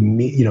begins with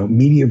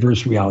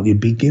MediaVSReality.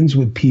 It begins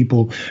with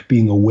people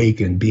being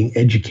awakened, being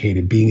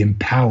educated, being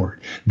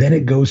empowered. Then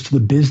it goes to the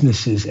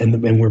businesses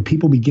and where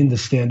people begin to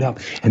stand up.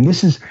 And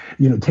this is,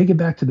 take it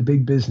back to the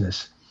big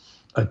business.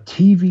 A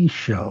TV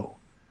show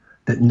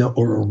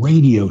or a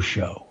radio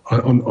show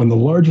on the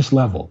largest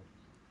level,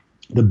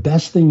 the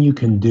best thing you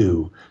can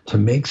do to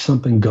make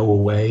something go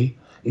away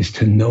is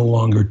to no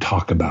longer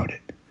talk about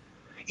it.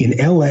 In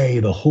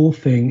LA, the whole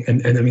thing,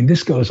 and I mean,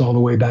 this goes all the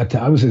way back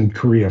to, I was in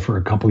Korea for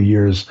a couple of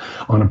years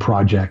on a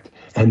project,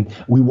 and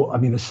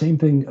the same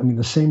thing,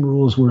 the same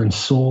rules were in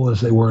Seoul as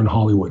they were in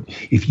Hollywood.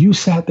 If you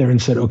sat there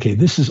and said, okay,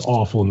 this is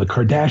awful, and the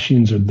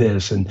Kardashians are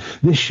this, and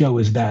this show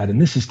is that, and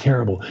this is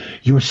terrible,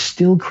 you're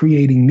still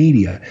creating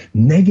media.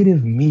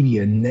 Negative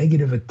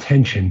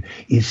attention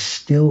is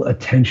still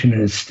attention,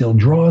 and it still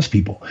draws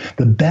people.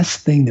 The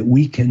best thing that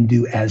we can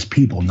do as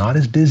people, not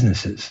as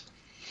businesses,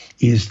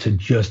 is to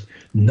just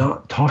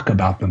not talk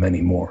about them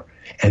anymore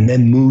and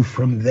then move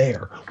from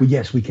there. Well,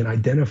 yes, we can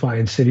identify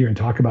and sit here and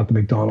talk about the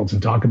McDonald's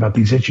and talk about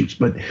these issues,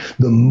 but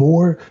the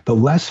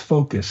less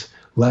focus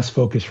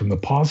from the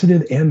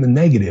positive and the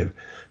negative,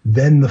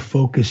 then the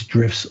focus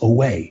drifts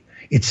away.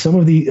 It's some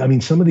of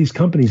these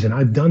companies, and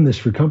I've done this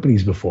for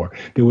companies before.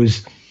 There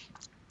was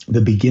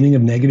the beginning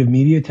of negative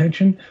media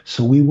attention,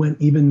 so we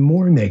went even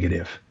more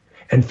negative.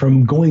 And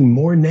from going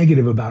more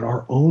negative about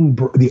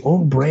the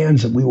own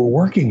brands that we were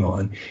working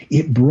on,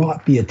 it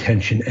brought the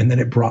attention, and then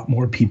it brought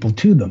more people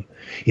to them.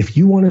 If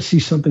you want to see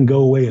something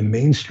go away in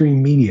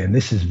mainstream media, and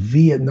this is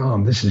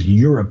Vietnam, this is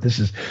Europe, this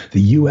is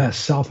the US,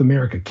 South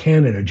America,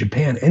 Canada,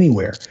 Japan,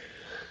 anywhere,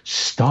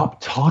 stop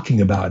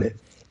talking about it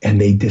and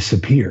they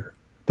disappear.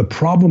 The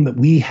problem that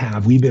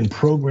we've been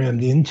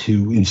programmed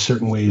into in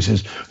certain ways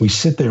is we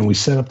sit there and we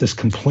set up this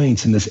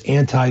complaints and this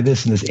anti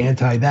this and this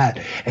anti that.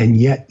 And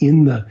yet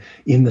in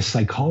the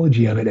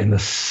psychology of it and the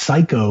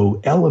psycho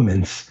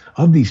elements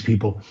of these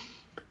people,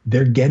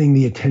 they're getting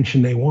the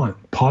attention they want,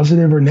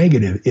 positive or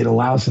negative. It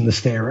allows them to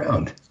stay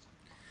around.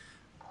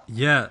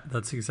 Yeah,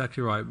 that's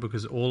exactly right,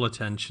 because all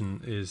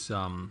attention is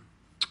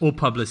all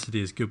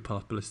publicity is good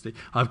publicity.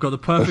 I've got the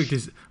perfect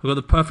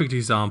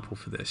example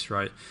for this,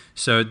 right?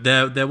 So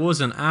there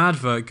was an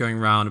advert going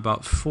around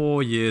about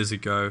 4 years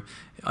ago.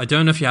 I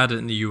don't know if you had it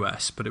in the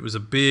US, but it was a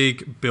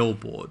big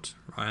billboard,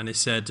 right? And it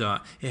said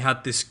it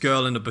had this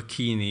girl in a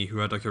bikini who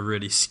had like a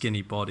really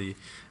skinny body,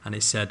 and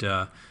it said,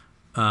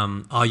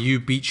 "Are you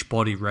beach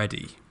body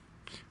ready?"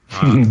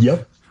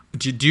 Yep.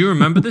 Do you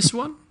remember this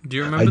one? Do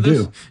you remember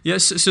this? I do.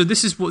 Yes. So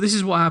this is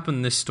what happened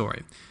in this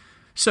story.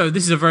 So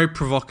this is a very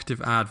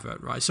provocative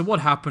advert, right? So what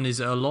happened is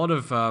a lot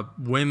of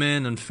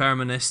women and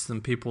feminists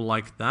and people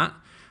like that,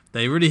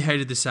 they really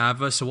hated this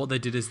advert. So what they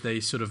did is they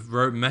sort of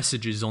wrote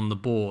messages on the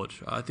board.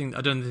 I don't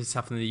know if this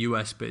happened in the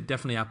US, but it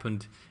definitely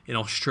happened in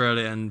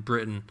Australia and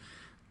Britain.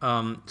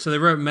 So they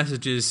wrote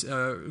messages,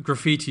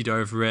 graffitied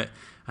over it,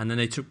 and then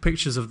they took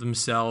pictures of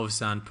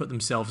themselves and put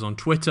themselves on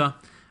Twitter.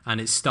 And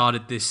it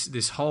started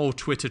this whole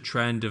Twitter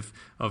trend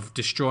of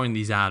destroying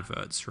these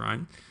adverts,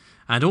 right?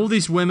 And all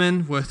these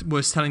women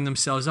were telling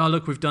themselves, "Oh,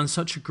 look, we've done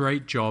such a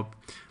great job.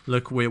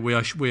 Look,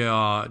 we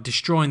are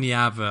destroying the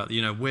advert.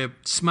 We're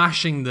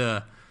smashing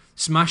the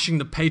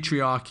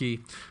patriarchy.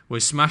 We're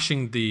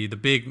smashing the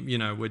big.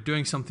 We're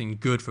doing something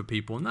good for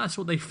people." And that's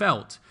what they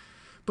felt.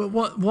 But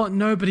what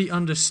nobody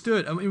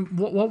understood. I mean,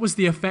 what was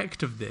the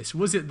effect of this?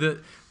 Was it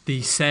that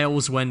the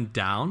sales went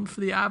down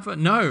for the advert?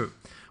 No.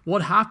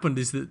 what happened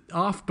is that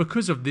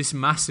because of this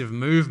massive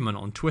movement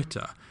on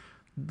Twitter,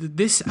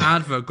 this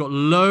advert got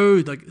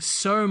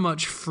so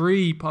much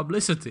free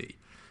publicity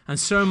and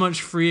so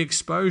much free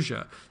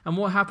exposure. And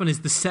what happened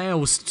is the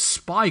sales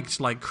spiked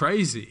like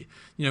crazy.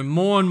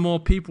 More and more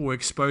people were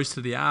exposed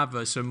to the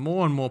advert, so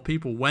more and more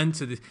people went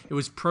to it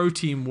was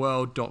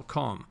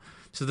proteinworld.com.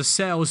 So the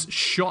sales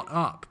shot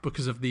up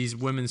because of these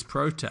women's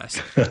protests.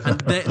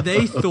 And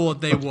they thought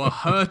they were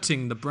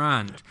hurting the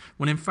brand,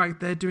 when in fact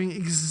they're doing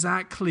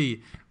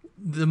exactly...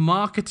 The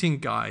marketing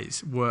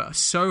guys were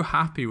so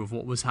happy with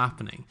what was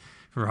happening,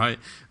 right?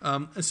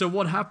 So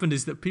what happened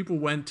is that people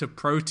went to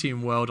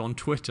Protein World on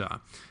Twitter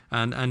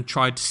and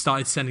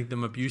started sending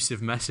them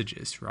abusive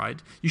messages,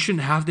 right? You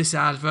shouldn't have this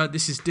advert.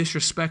 This is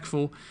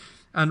disrespectful.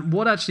 And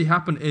what actually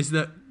happened is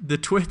that the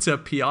Twitter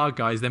PR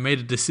guys, they made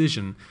a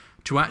decision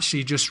to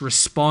actually just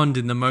respond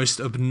in the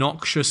most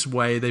obnoxious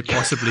way they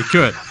possibly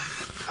could,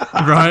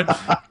 right?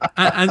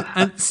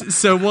 And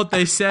so what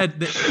they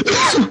said,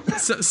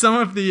 some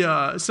of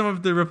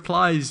the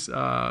replies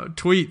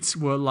tweets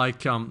were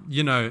like,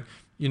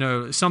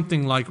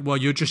 something like, well,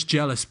 you're just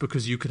jealous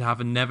because you could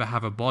never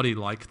have a body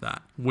like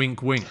that.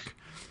 Wink, wink.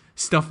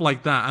 Stuff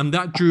like that. And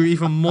that drew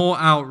even more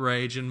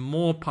outrage and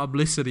more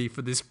publicity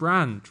for this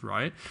brand,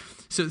 right?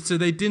 So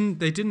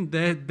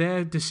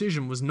their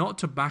decision was not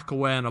to back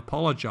away and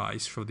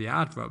apologize for the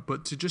advert,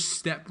 but to just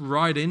step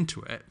right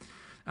into it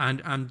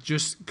and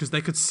just because they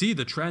could see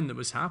the trend that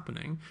was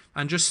happening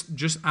and just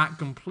act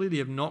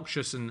completely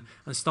obnoxious and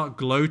start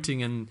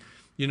gloating and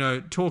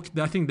talk.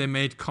 I think they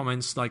made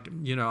comments like,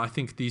 I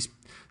think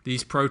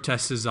these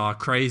protesters are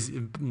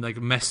crazy, like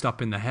messed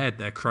up in the head.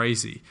 They're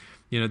crazy.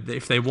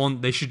 If they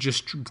want, they should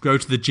just go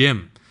to the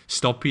gym,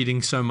 stop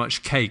eating so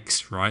much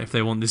cakes, right? If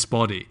they want this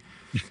body.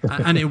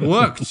 And it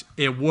worked.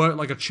 It worked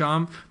like a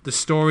charm. The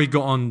story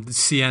got on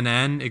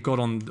CNN. It got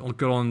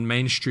on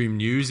mainstream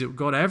news. It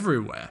got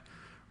everywhere,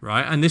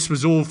 right? And this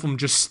was all from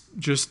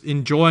just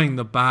enjoying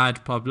the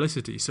bad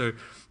publicity. So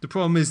the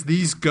problem is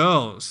these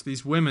girls,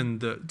 these women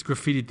that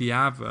graffitied the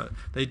advert,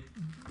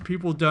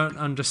 people don't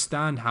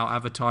understand how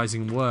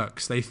advertising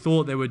works. They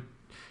thought they would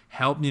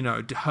help,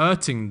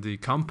 hurting the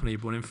company,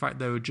 but in fact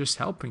they were just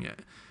helping it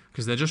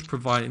because they're just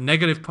providing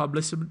negative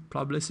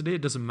publicity.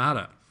 It doesn't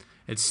matter.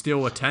 It's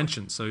still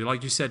attention. So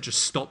like you said,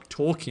 just stop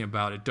talking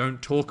about it.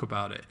 Don't talk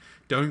about it.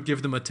 Don't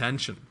give them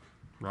attention.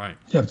 Right.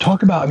 Yeah.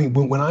 Talk about,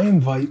 when I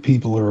invite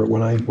people or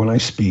when I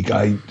speak,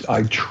 I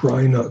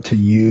try not to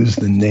use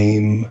the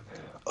name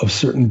of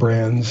certain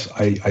brands.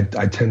 I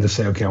tend to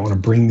say, okay, I want to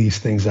bring these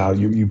things out.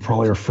 You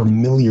probably are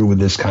familiar with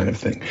this kind of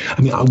thing.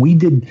 We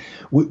did,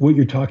 what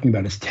you're talking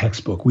about is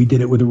textbook. We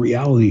did it with a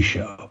reality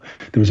show.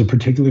 There was a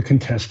particular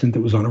contestant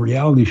that was on a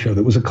reality show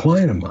that was a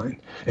client of mine,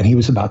 and he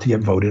was about to get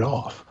voted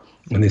off.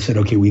 And they said,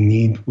 okay, we're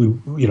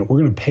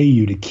going to pay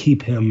you to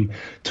keep him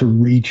to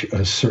reach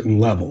a certain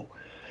level.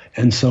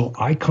 And so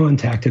I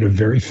contacted a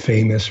very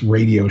famous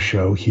radio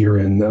show here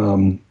in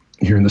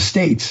the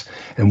States.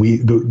 And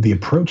the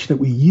approach that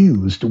we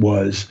used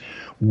was,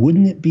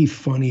 wouldn't it be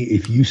funny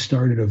if you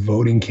started a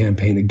voting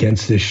campaign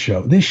against this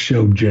show? This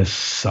show just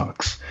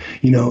sucks.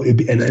 And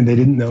they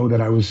didn't know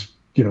that I was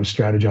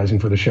strategizing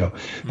for the show.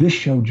 This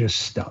show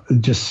just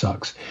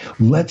sucks.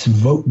 Let's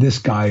vote this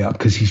guy up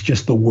because he's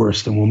just the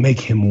worst and we'll make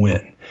him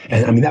win.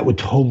 And that would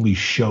totally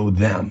show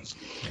them.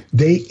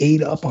 They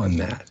ate up on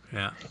that.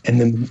 Yeah.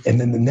 And then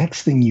the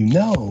next thing you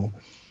know,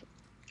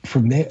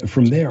 from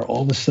there,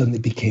 all of a sudden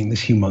it became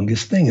this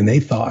humongous thing. And they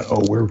thought,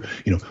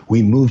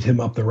 we moved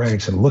him up the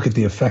ranks and look at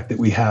the effect that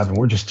we have and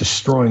we're just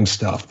destroying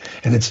stuff.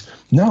 And it's,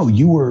 no,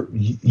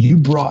 you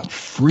brought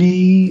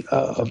free,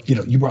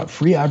 you brought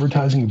free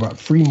advertising, you brought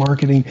free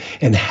marketing.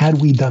 And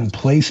had we done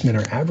placement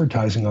or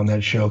advertising on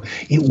that show,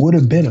 it would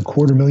have been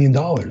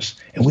 $250,000.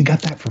 And we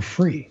got that for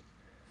free.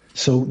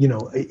 So,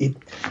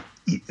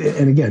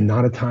 and again,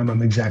 not a time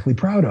I'm exactly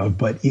proud of,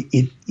 but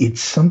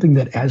it's something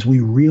that as we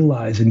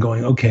realize and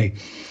going, okay,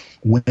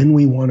 when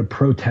we want to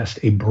protest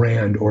a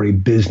brand or a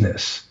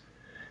business,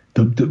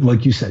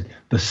 like you said,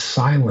 the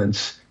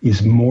silence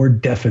is more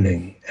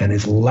deafening and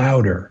is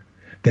louder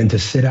than to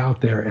sit out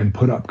there and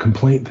put up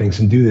complaint things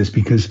and do this,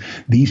 because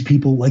these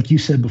people, like you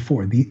said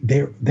before,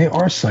 they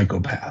are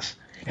psychopaths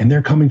and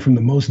they're coming from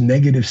the most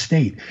negative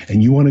state,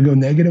 and you want to go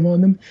negative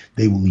on them,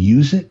 they will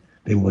use it,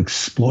 they will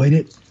exploit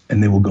it,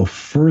 and they will go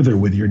further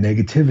with your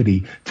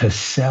negativity to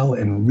sell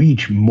and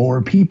reach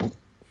more people.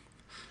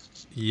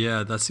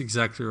 Yeah, that's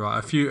exactly right.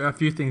 A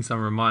few things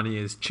I'm reminding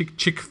is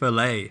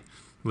Chick-fil-A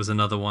was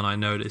another one I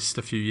noticed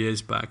a few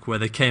years back where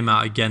they came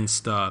out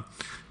against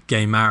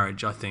gay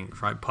marriage, I think,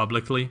 right,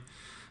 publicly.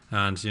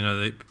 And,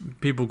 they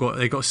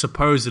got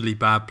supposedly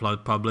bad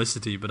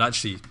publicity, but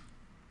actually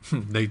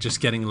they're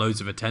just getting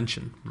loads of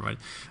attention, right?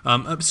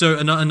 So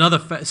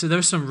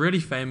there's some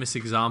really famous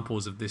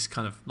examples of this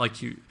kind of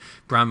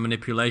brand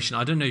manipulation.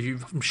 I don't know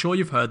if I'm sure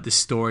you've heard this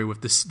story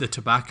with the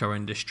tobacco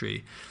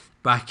industry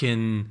back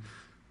in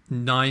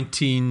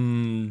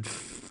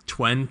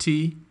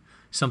 1920,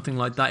 something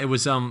like that. It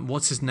was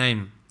what's his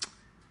name?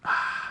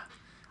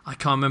 I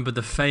can't remember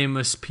the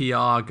famous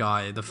PR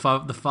guy, the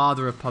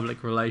father of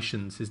public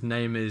relations. His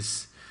name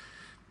is,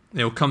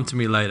 it'll come to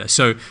me later.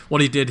 So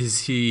what he did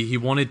is he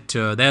wanted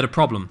to, they had a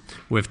problem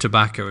with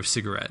tobacco, with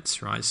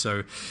cigarettes, right?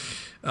 So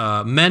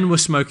men were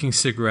smoking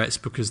cigarettes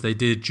because they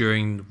did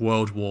during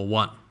World War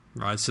One,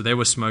 right? So they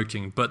were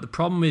smoking. But the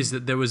problem is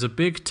that there was a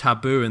big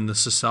taboo in the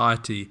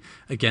society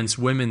against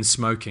women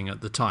smoking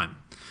at the time.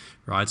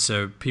 Right,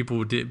 so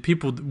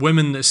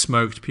women that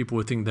smoked, people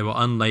would think they were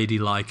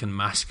unladylike and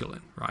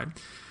masculine, right?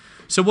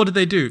 So what did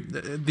they do?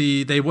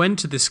 They went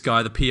to this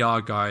guy, the PR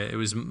guy.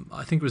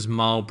 I think it was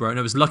Marlboro. No,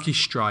 it was Lucky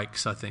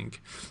Strikes, I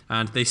think.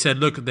 And they said,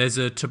 look, there's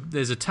a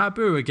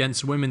taboo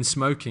against women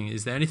smoking.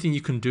 Is there anything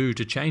you can do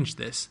to change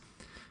this?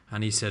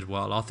 And he said,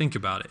 well, I'll think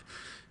about it.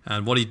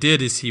 And what he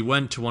did is he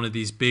went to one of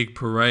these big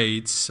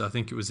parades, I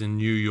think it was in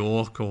New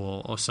York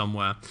or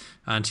somewhere,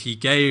 and he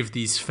gave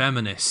these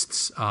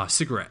feminists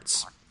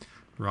cigarettes,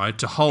 right,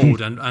 to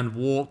hold and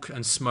walk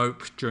and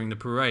smoke during the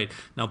parade.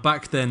 Now,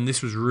 back then,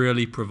 this was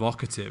really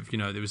provocative. You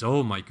know, there was,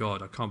 oh my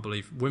God, I can't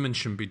believe women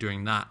shouldn't be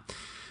doing that.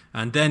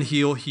 And then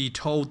he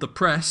told the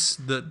press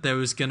that there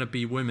was going to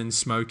be women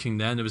smoking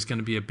there, and there was going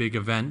to be a big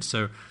event.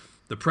 So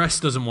the press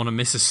doesn't want to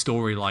miss a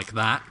story like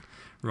that,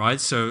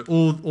 right? So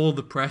all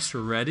the press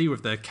were ready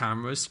with their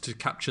cameras to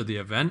capture the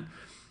event.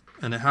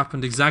 And it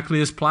happened exactly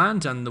as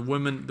planned, and the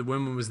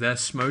woman was there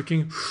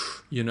smoking,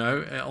 you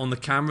know, on the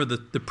camera.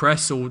 The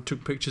press all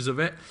took pictures of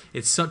it.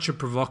 It's such a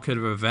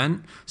provocative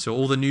event, so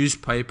all the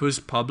newspapers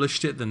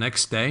published it the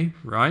next day,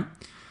 right?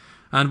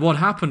 And what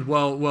happened?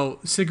 Well,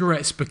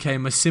 cigarettes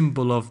became a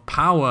symbol of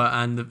power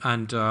and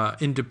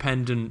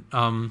independent,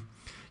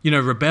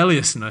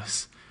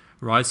 rebelliousness,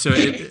 right? So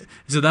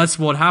so that's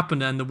what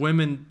happened, and the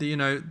women, you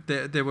know,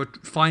 they were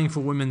fighting for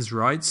women's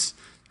rights.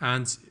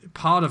 And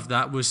part of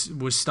that was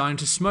starting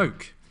to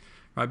smoke,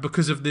 right?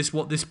 Because of this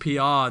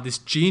PR, this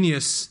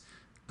genius,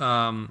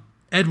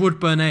 Edward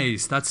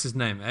Bernays, that's his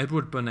name,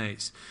 Edward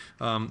Bernays,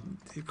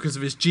 because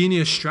of his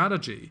genius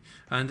strategy.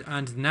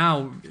 And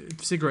now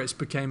cigarettes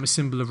became a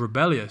symbol of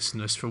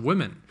rebelliousness for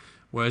women,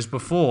 whereas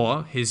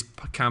before his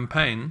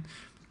campaign,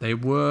 they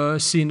were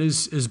seen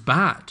as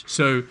bad.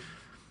 So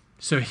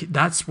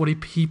that's what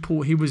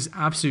he was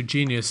absolute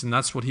genius, and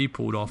that's what he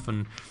pulled off.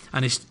 And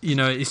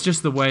it's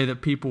just the way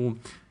that people.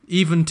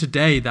 Even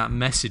today, that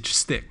message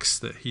sticks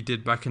that he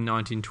did back in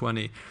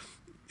 1920.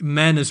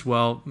 Men as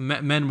well.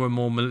 Men were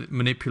more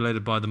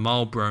manipulated by the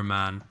Marlboro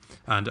Man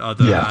and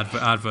other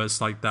adverts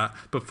like that.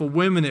 But for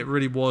women, it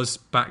really was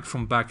back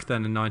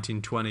then in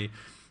 1920.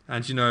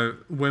 And, you know,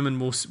 women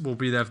will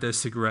be there with their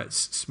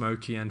cigarettes,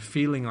 smoking, and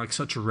feeling like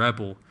such a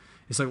rebel.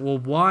 It's like, well,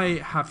 why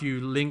have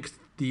you linked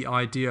the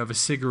idea of a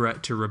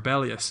cigarette to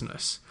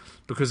rebelliousness?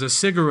 Because a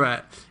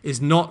cigarette is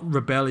not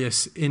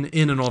rebellious in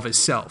and of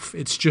itself.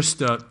 It's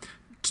just a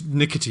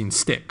nicotine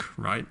stick,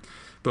 right?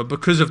 But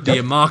because of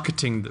the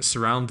marketing that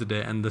surrounded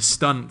it and the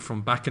stunt from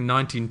back in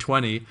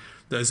 1920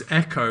 that has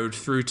echoed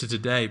through to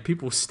today,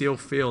 people still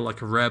feel like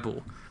a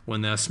rebel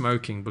when they're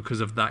smoking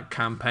because of that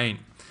campaign,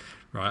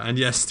 right? And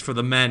yes, for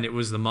the men, it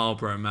was the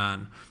Marlboro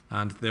Man,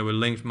 and they were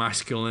linked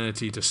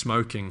masculinity to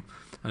smoking.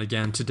 And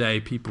again, today,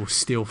 people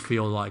still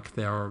feel like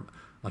they're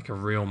like a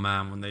real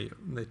man when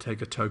they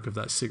take a toke of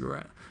that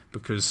cigarette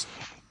because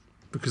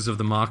of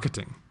the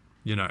marketing,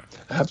 you know.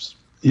 Absolutely.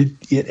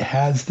 It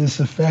has this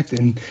effect,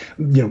 and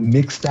you know,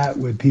 mix that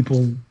with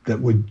people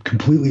that would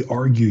completely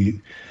argue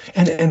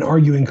and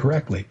argue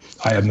incorrectly.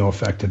 I have no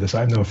effect to this. I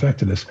have no effect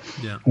to this.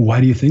 Yeah.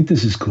 Why do you think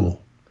this is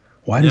cool?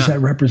 Why does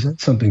that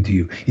represent something to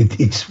you?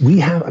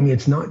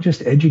 It's not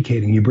just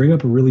educating. You bring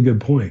up a really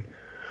good point.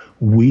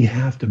 We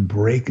have to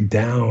break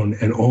down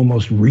and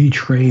almost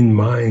retrain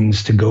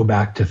minds to go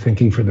back to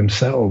thinking for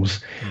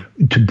themselves,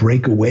 to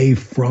break away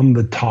from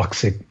the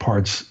toxic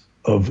parts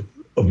of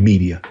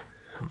media.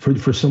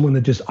 For someone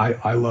that just,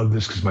 I love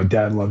this because my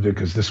dad loved it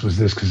because this was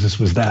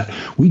that.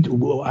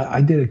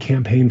 I did a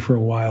campaign for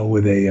a while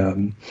with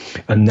a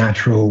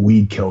natural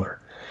weed killer,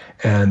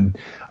 and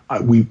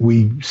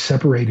we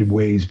separated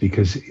ways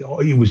because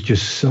it was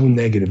just so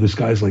negative. This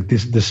guy's like,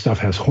 this stuff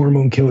has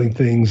hormone killing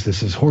things.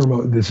 This is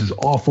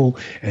awful.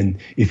 And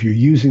if you're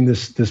using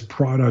this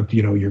product,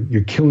 you know,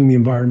 you're killing the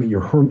environment.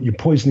 You're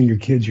poisoning your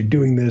kids. You're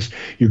doing this.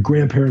 Your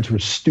grandparents were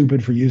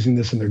stupid for using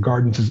this in their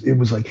gardens. It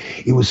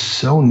was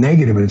so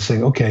negative. And it's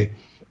saying, okay,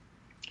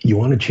 you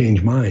want to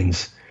change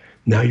minds.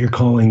 Now you're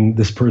calling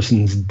this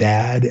person's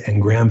dad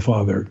and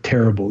grandfather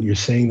terrible. You're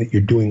saying that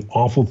you're doing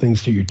awful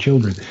things to your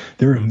children.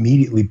 They're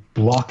immediately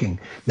blocking.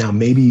 Now,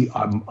 maybe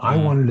I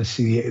wanted to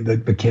see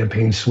the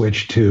campaign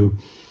switch to,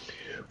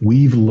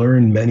 we've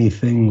learned many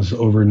things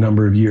over a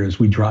number of years.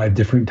 We drive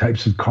different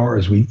types of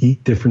cars. We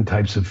eat different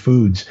types of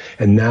foods.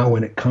 And now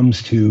when it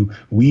comes to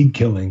weed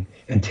killing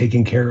and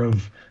taking care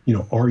of, you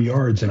know, our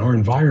yards and our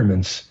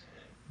environments,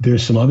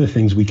 there's some other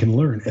things we can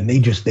learn. And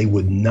they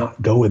would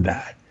not go with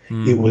that.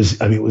 It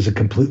was a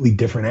completely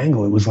different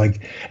angle. It was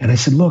like, and I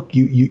said, look,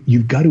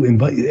 you've got to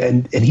invite,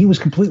 and he was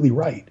completely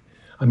right.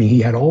 I mean,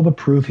 he had all the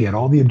proof, he had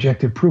all the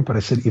objective proof, but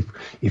I said,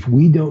 if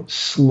we don't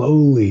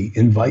slowly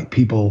invite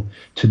people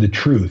to the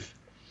truth,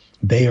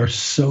 they are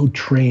so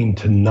trained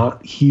to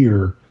not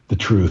hear the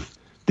truth,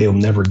 they'll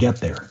never get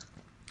there.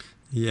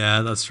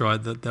 Yeah, that's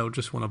right. That they'll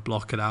just want to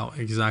block it out.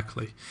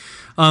 Exactly.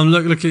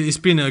 Look, it's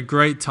been a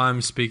great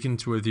time speaking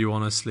with you.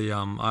 Honestly,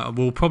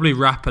 we'll probably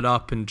wrap it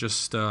up in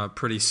just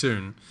pretty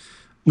soon.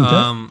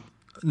 Okay.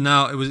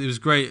 Now it was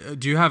great.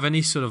 Do you have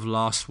any sort of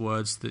last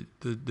words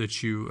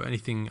that you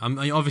anything? I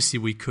mean, obviously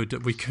we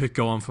could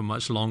go on for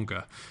much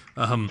longer,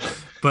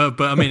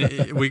 but I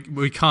mean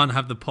we can't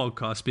have the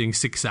podcast being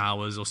 6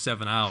 hours or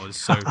 7 hours.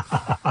 So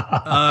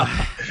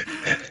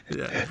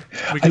yeah,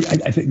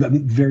 I think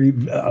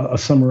I'll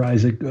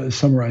summarize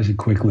it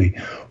quickly.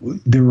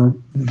 There were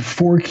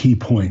 4 key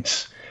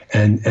points.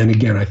 And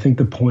again, I think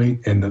the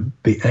point and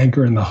the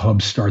anchor and the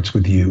hub starts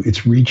with you.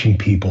 It's reaching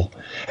people.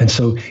 And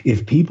so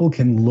if people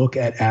can look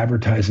at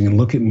advertising and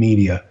look at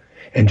media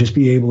and just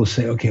be able to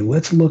say, okay,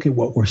 let's look at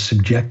what we're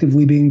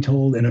subjectively being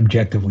told and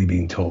objectively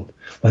being told.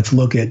 Let's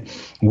look at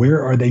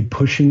where are they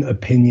pushing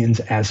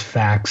opinions as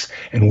facts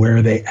and where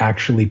are they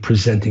actually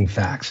presenting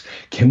facts?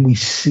 Can we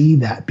see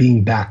that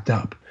being backed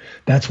up?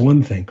 That's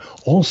one thing.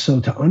 Also,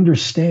 to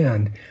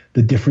understand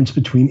the difference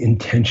between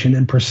intention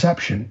and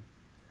perception.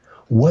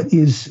 What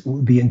is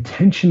the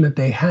intention that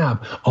they have?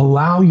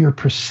 Allow your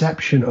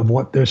perception of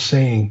what they're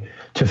saying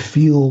to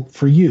feel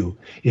for you.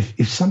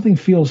 If something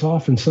feels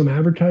off in some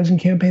advertising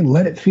campaign,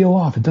 let it feel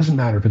off. It doesn't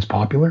matter if it's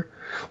popular.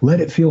 Let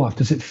it feel off.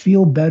 Does it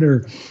feel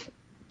better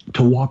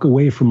to walk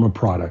away from a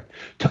product,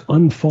 to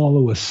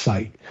unfollow a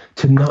site,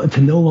 to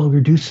no longer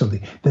do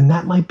something? Then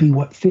that might be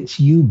what fits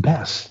you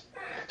best.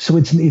 So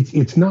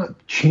it's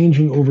not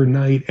changing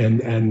overnight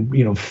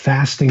and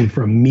fasting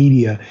from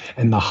media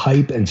and the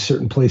hype and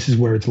certain places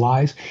where it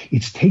lies.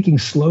 It's taking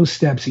slow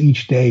steps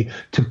each day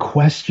to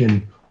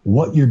question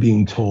what you're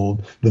being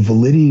told, the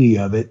validity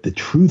of it, the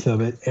truth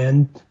of it,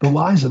 and the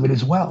lies of it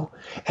as well.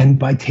 And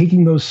by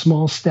taking those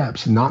small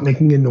steps, not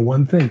making it into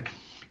one thing,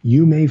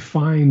 you may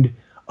find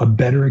a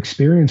better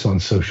experience on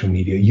social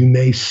media. You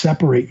may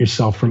separate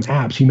yourself from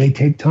apps. You may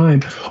take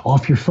time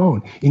off your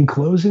phone. In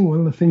closing, one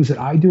of the things that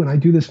I do, and I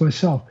do this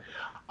myself,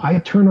 I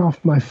turn off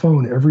my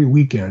phone every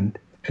weekend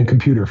and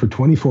computer for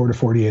 24 to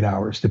 48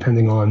 hours,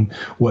 depending on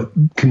what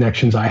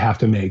connections I have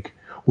to make.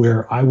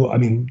 Where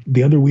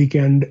the other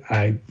weekend,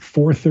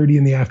 4:30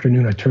 in the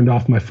afternoon, I turned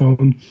off my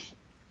phone.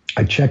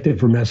 I checked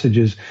it for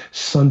messages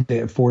Sunday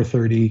at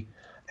 4:30.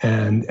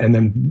 And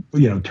then,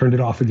 turned it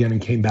off again and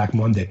came back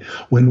Monday.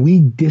 When we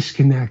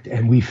disconnect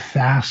and we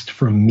fast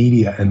from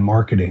media and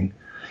marketing,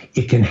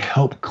 it can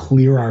help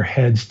clear our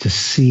heads to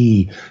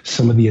see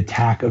some of the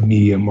attack of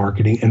media and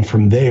marketing. And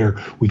from there,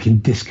 we can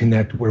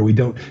disconnect where we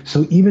don't.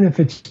 So even if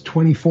it's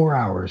 24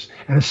 hours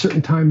and a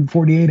certain time,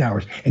 48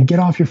 hours, and get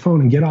off your phone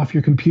and get off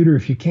your computer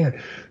if you can,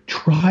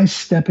 try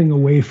stepping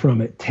away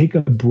from it. Take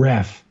a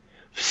breath.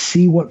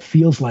 See what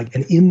feels like.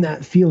 And in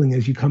that feeling,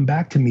 as you come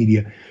back to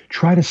media,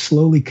 try to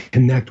slowly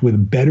connect with a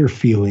better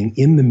feeling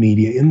in the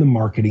media, in the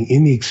marketing,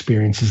 in the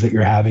experiences that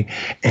you're having,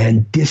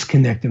 and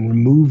disconnect and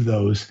remove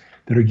those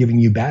that are giving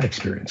you bad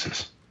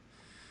experiences.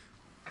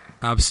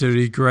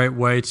 Absolutely great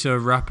way to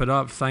wrap it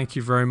up. Thank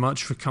you very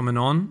much for coming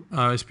on.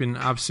 It's been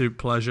an absolute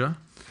pleasure.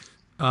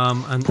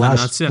 And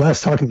that's it.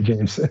 Last talking to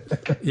James.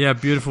 Yeah,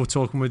 beautiful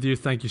talking with you.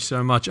 Thank you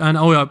so much.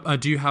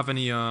 And do you have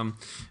any?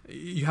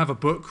 You have a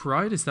book,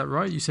 right? Is that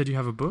right? You said you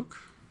have a book.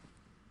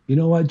 You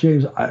know what,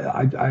 James?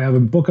 I have a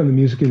book on the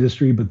music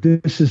industry, but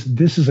this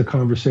is a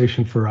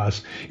conversation for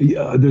us.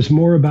 There's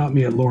more about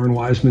me at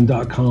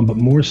lorenweisman.com, but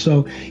more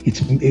so,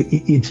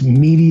 it's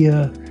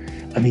media.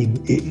 I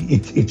mean,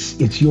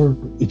 it's your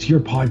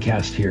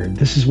podcast here.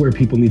 This is where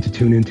people need to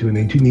tune into, and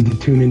they need to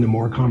tune into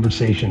more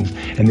conversations,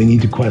 and they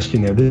need to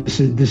question there. This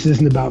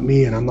isn't about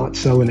me, and I'm not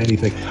selling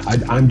anything.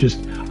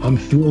 I'm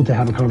thrilled to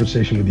have a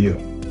conversation with you.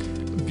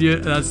 Yeah,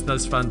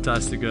 that's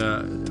fantastic.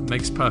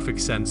 Makes perfect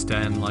sense to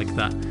end like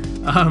that.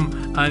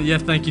 And yeah,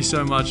 thank you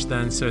so much,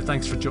 then. So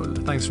thanks for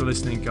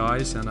listening,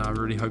 guys, and I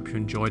really hope you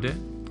enjoyed it.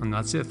 And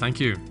that's it. Thank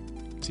you.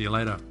 See you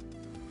later.